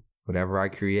do, whatever I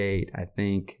create, I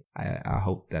think I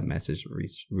hope that message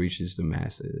reaches the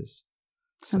masses.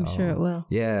 So, I'm sure it will.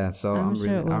 Yeah, so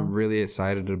I'm really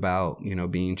excited about, you know,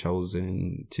 being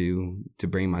chosen to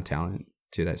bring my talent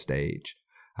to that stage.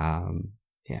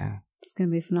 Yeah, it's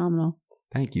gonna be phenomenal.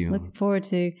 Thank you. Looking forward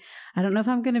to. I don't know if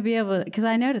I'm going to be able to, because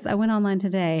I noticed I went online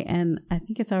today and I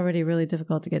think it's already really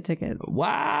difficult to get tickets.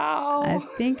 Wow. I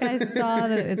think I saw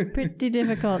that it's pretty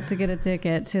difficult to get a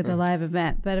ticket to the live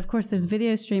event. But of course, there's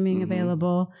video streaming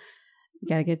available. You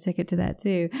got to get a ticket to that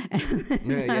too.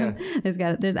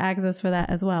 There's access for that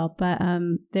as well. But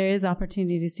there is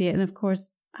opportunity to see it. And of course,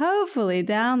 hopefully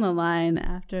down the line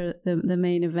after the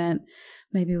main event,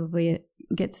 maybe we'll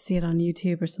get to see it on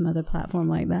YouTube or some other platform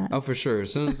like that. Oh, for sure.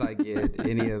 As soon as I get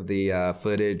any of the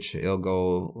footage, it'll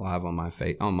go live on my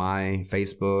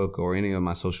Facebook or any of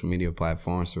my social media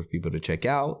platforms for people to check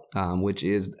out, which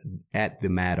is at The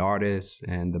Mad Artist.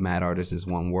 And The Mad Artist is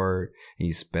one word, and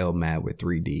you spell mad with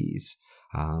 3 Ds.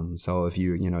 So if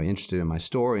you're, you know, interested in my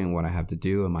story and what I have to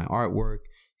do and my artwork,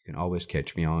 you can always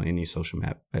catch me on any social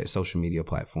media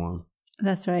platform.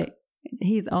 That's right.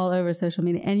 He's all over social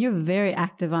media, and you're very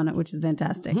active on it, which is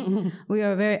fantastic. We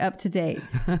are very up to date.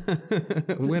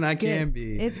 When I can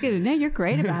be. It's good. No, you're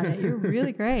great about it. You're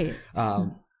really great.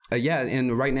 Yeah,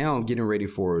 and right now I'm getting ready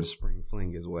for Spring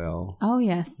Fling as well. Oh,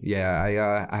 yes.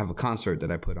 Yeah, I have a concert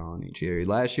that I put on each year.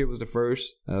 Last year was the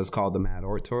first. It was called the Mad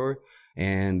Art Tour.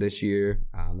 And this year,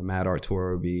 the Mad Art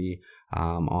Tour will be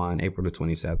on April the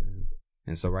 27th.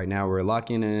 And so right now we're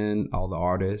locking in all the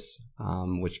artists,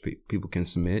 which people can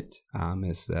submit.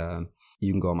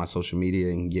 You can go on my social media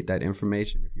and get that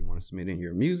information if you want to submit in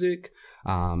your music.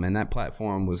 And that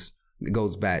platform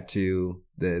goes back to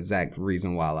the exact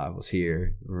reason why I was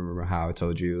here. Remember how I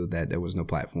told you that there was no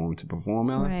platform to perform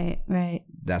on? Right.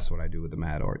 That's what I do with the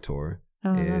Mad Art Tour.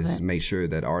 Oh, is make sure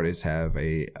that artists have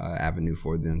a avenue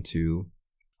for them to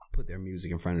put their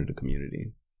music in front of the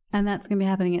community. And that's going to be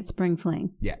happening at Spring Fling.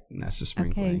 Yeah, that's the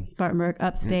Spring Fling. Spartanburg,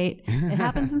 upstate. It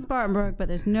happens in Spartanburg, but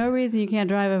there's no reason you can't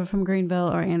drive over from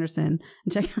Greenville or Anderson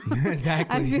and check out.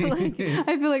 Exactly.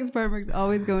 I feel like Spartanburg's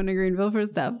always going to Greenville for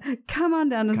stuff. Come on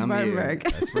down to Spartanburg.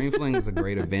 Spring Fling is a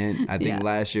great event. I think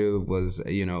last year was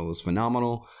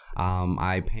phenomenal.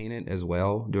 I painted as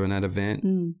well during that event,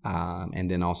 and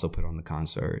then also put on the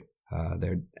concert.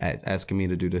 They're asking me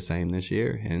to do the same this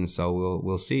year, and so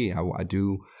we'll see.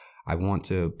 I want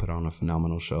to put on a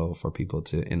phenomenal show for people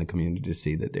in the community to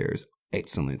see that there's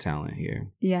excellent talent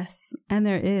here. Yes, and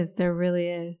there really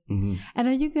is. Mm-hmm. And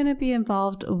are you going to be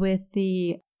involved with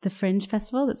the the Fringe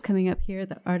Festival that's coming up here at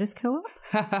the Artist Co-op?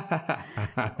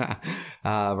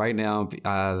 Right now,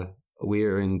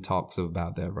 we're in talks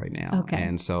about that right now. Okay.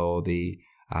 And so the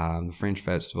Fringe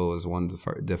Festival is one of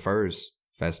the first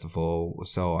festival.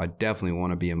 So I definitely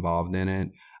want to be involved in it.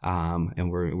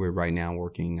 And we're right now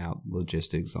working out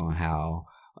logistics on how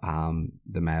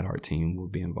the Mad Art team will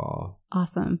be involved.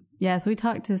 Awesome. Yes, we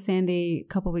talked to Sandy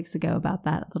a couple weeks ago about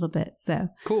that a little bit. So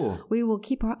cool. We will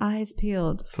keep our eyes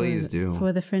peeled. Please do.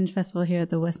 For the Fringe Festival here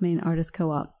at the West Main Artist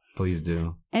Co-op. Please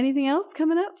do. Anything else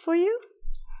coming up for you?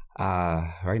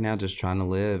 Right now, just trying to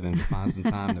live and find some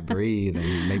time to breathe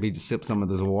and maybe just sip some of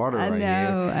this water I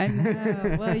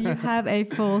know. Well, you have a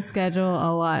full schedule, a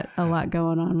lot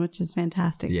going on, which is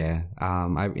fantastic. Yeah.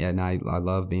 I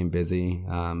love being busy.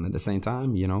 At the same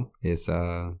time, it's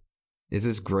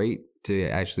just great to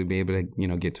actually be able to,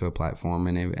 get to a platform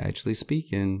and actually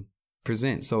speak and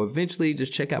present. So eventually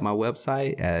just check out my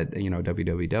website at,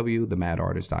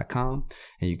 www.TheMaddArtist.com,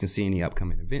 and you can see any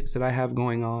upcoming events that I have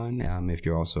going on. If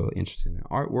you're also interested in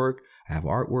artwork, I have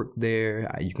artwork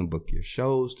there. You can book your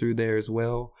shows through there as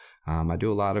well. I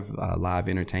do a lot of live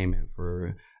entertainment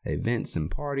for events and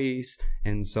parties.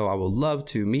 And so I would love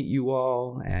to meet you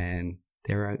all, and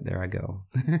there I go.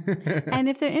 And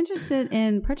if they're interested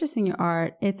in purchasing your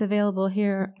art, it's available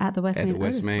here at the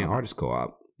West Main Artist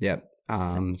Co-op. Yep.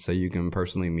 So you can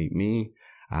personally meet me,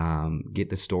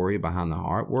 get the story behind the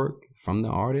artwork from the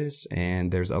artist,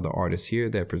 and there's other artists here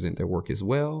that present their work as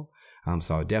well.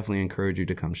 So I definitely encourage you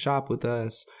to come shop with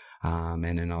us. And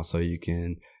then also I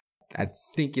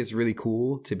think it's really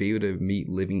cool to be able to meet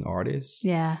living artists.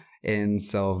 Yeah. And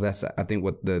so I think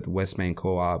what the West Main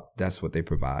Co-op, that's what they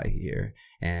provide here.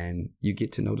 And you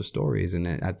get to know the stories, and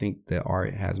I think the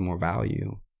art has more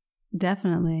value.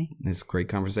 Definitely. It's a great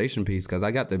conversation piece because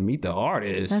I got to meet the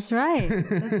artist. That's right.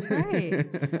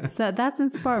 So that's in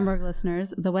Spartanburg,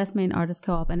 listeners, the West Main Artist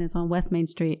Co-op, and it's on West Main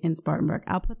Street in Spartanburg.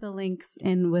 I'll put the links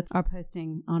in with our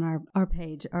posting on our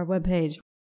page, our webpage.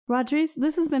 Roderice,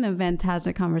 this has been a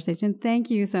fantastic conversation. Thank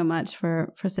you so much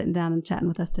for sitting down and chatting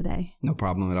with us today. No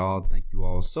problem at all. Thank you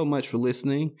all so much for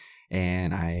listening.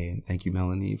 And I thank you,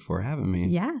 Melanie, for having me.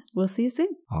 Yeah. We'll see you soon.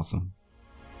 Awesome.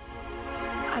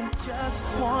 I just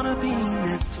wanna be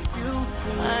next to you.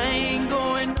 I ain't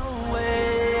going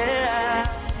nowhere.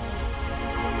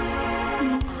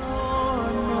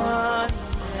 You're my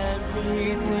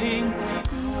everything.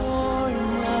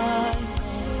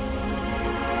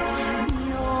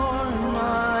 You're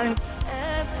my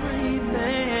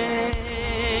everything.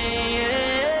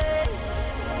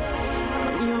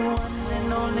 I'm your one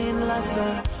and only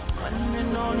lover, one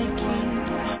and only king,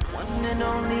 one and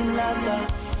only lover.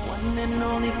 One and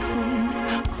only queen,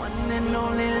 one and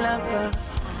only lover,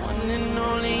 one and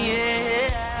only,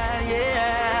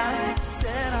 yeah.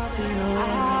 Said I'll be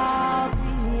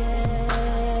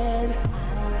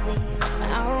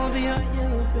I'll be your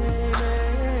yellow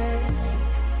baby.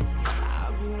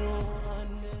 I'll be the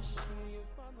one that show you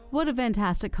from the... What a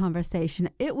fantastic conversation.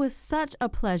 It was such a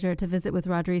pleasure to visit with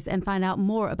Roderice and find out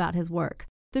more about his work.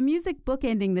 The music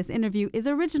bookending this interview is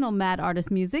original Mad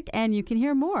Artist music, and you can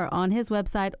hear more on his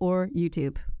website or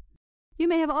YouTube. You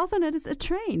may have also noticed a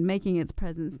train making its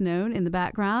presence known in the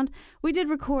background. We did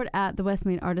record at the West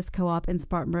Main Artist Co-op in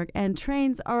Spartanburg, and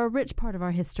trains are a rich part of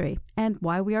our history and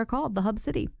why we are called the Hub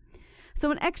City. So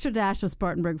an extra dash of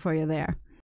Spartanburg for you there.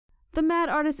 The Mad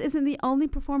Artist isn't the only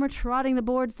performer trotting the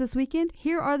boards this weekend.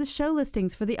 Here are the show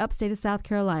listings for the Upstate of South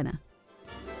Carolina.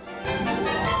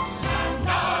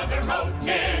 Another moat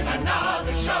in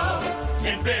another show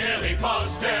in Philly,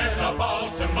 Boston, or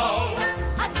Baltimore.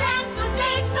 A chance for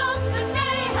stagecoach to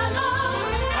say hello.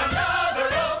 Another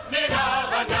opening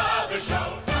of another show.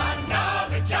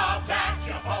 Another job that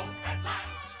you hope at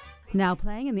last. Now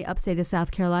playing in the Upstate of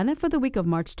South Carolina for the week of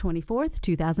March 24th,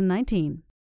 2019.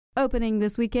 Opening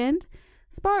this weekend,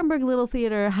 Spartanburg Little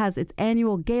Theater has its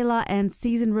annual gala and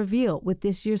season reveal with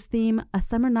this year's theme, A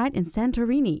Summer Night in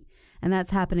Santorini. And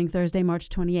that's happening Thursday, March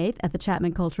 28th at the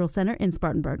Chapman Cultural Center in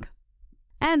Spartanburg.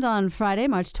 And on Friday,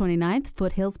 March 29th,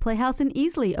 Foothills Playhouse in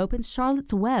Easley opens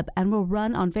Charlotte's Web and will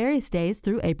run on various days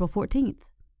through April 14th.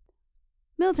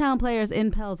 Milltown Players in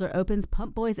Pelzer opens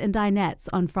Pump Boys and Dinettes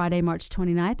on Friday, March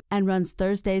 29th and runs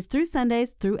Thursdays through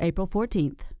Sundays through April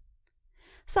 14th.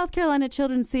 South Carolina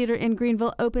Children's Theater in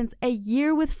Greenville opens A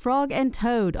Year with Frog and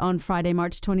Toad on Friday,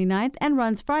 March 29th and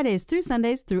runs Fridays through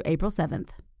Sundays through April 7th.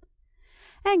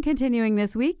 And continuing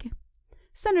this week,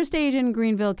 Center Stage in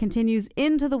Greenville continues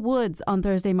Into the Woods on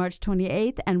Thursday, March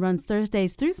 28th and runs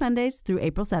Thursdays through Sundays through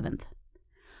April 7th.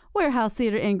 Warehouse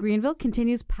Theater in Greenville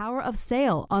continues Power of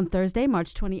Sail on Thursday,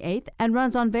 March 28th and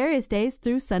runs on various days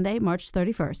through Sunday, March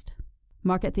 31st.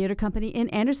 Market Theater Company in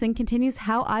Anderson continues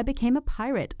How I Became a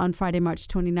Pirate on Friday, March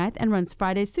 29th and runs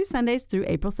Fridays through Sundays through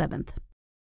April 7th.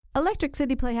 Electric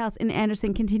City Playhouse in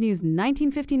Anderson continues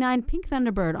 1959 Pink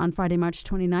Thunderbird on Friday, March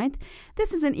 29th.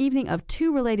 This is an evening of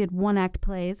 2 related one-act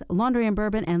plays, Laundry and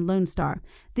Bourbon and Lone Star.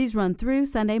 These run through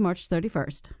Sunday, March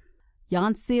 31st.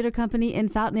 Jan's Theater Company in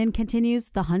Fountain Inn continues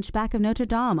The Hunchback of Notre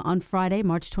Dame on Friday,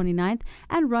 March 29th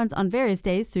and runs on various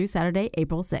days through Saturday,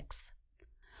 April 6th.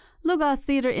 Logos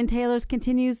Theater in Taylors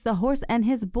continues The Horse and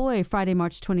His Boy Friday,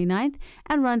 March 29th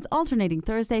and runs alternating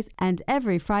Thursdays and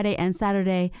every Friday and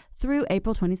Saturday through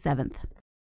April 27th.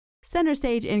 Center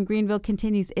Stage in Greenville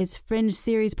continues its Fringe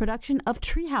Series production of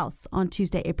Treehouse on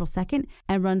Tuesday, April 2nd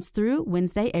and runs through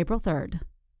Wednesday, April 3rd.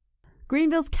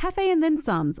 Greenville's Cafe and Then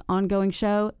Some's ongoing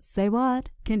show, Say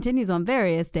What, continues on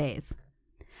various days.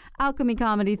 Alchemy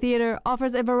Comedy Theater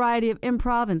offers a variety of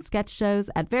improv and sketch shows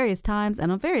at various times and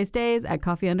on various days at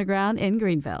Coffee Underground in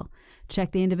Greenville.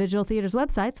 Check the individual theaters'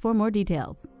 websites for more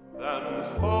details. Then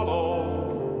follow.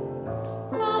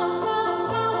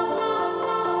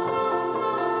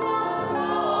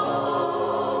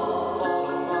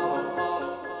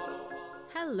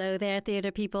 Hello there,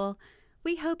 theater people.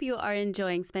 We hope you are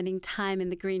enjoying spending time in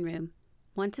the green room.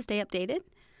 Want to stay updated?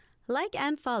 Like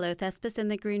and follow Thespis in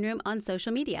the Green Room on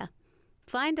social media.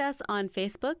 Find us on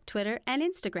Facebook, Twitter, and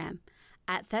Instagram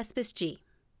at ThespiSG.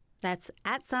 That's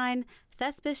 @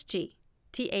 ThespiSG.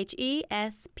 THESPISG.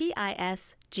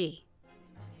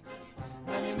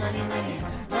 Money, money, money,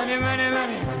 money, money, money, money,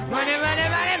 money,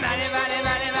 money, money,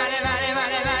 money, money, money, money,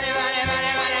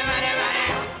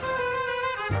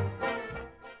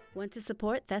 Want to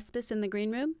support Thespis in the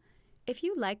Green Room? If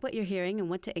you like what you're hearing and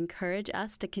want to encourage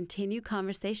us to continue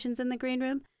conversations in the Green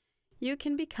Room, you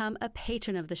can become a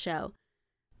patron of the show.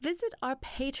 Visit our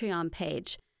Patreon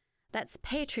page. That's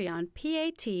Patreon,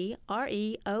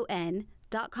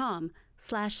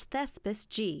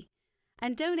 patreon.com/ThespiSG.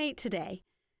 And donate today.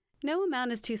 No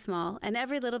amount is too small, and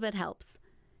every little bit helps.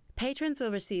 Patrons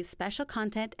will receive special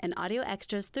content and audio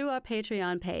extras through our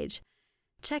Patreon page.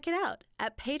 Check it out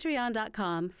at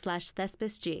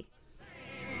patreon.com/ThespiSG.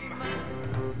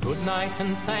 Good night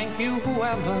and thank you,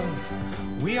 whoever.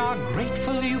 We are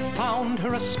grateful you found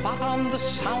her a spot on the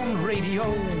sound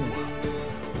radio.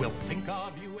 We'll think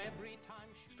of you every time.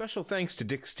 Special thanks to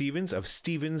Dick Stevens of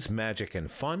Stevens Magic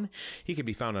and Fun. He can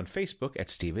be found on Facebook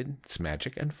at Stevens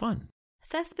Magic and Fun.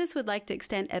 Thespis would like to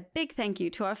extend a big thank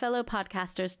you to our fellow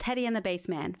podcasters Teddy and the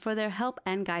Bassman for their help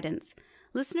and guidance.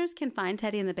 Listeners can find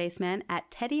Teddy and the Bassman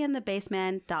at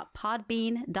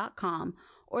teddyandthebassman.podbean.com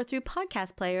or through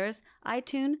podcast players,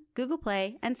 iTunes, Google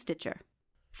Play, and Stitcher.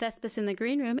 Thespis in the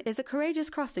Green Room is a Courageous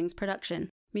Crossings production.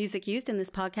 Music used in this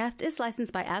podcast is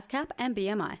licensed by ASCAP and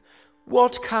BMI.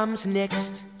 What comes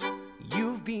next?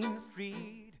 You've been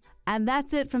freed. And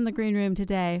that's it from the Green Room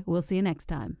today. We'll see you next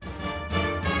time.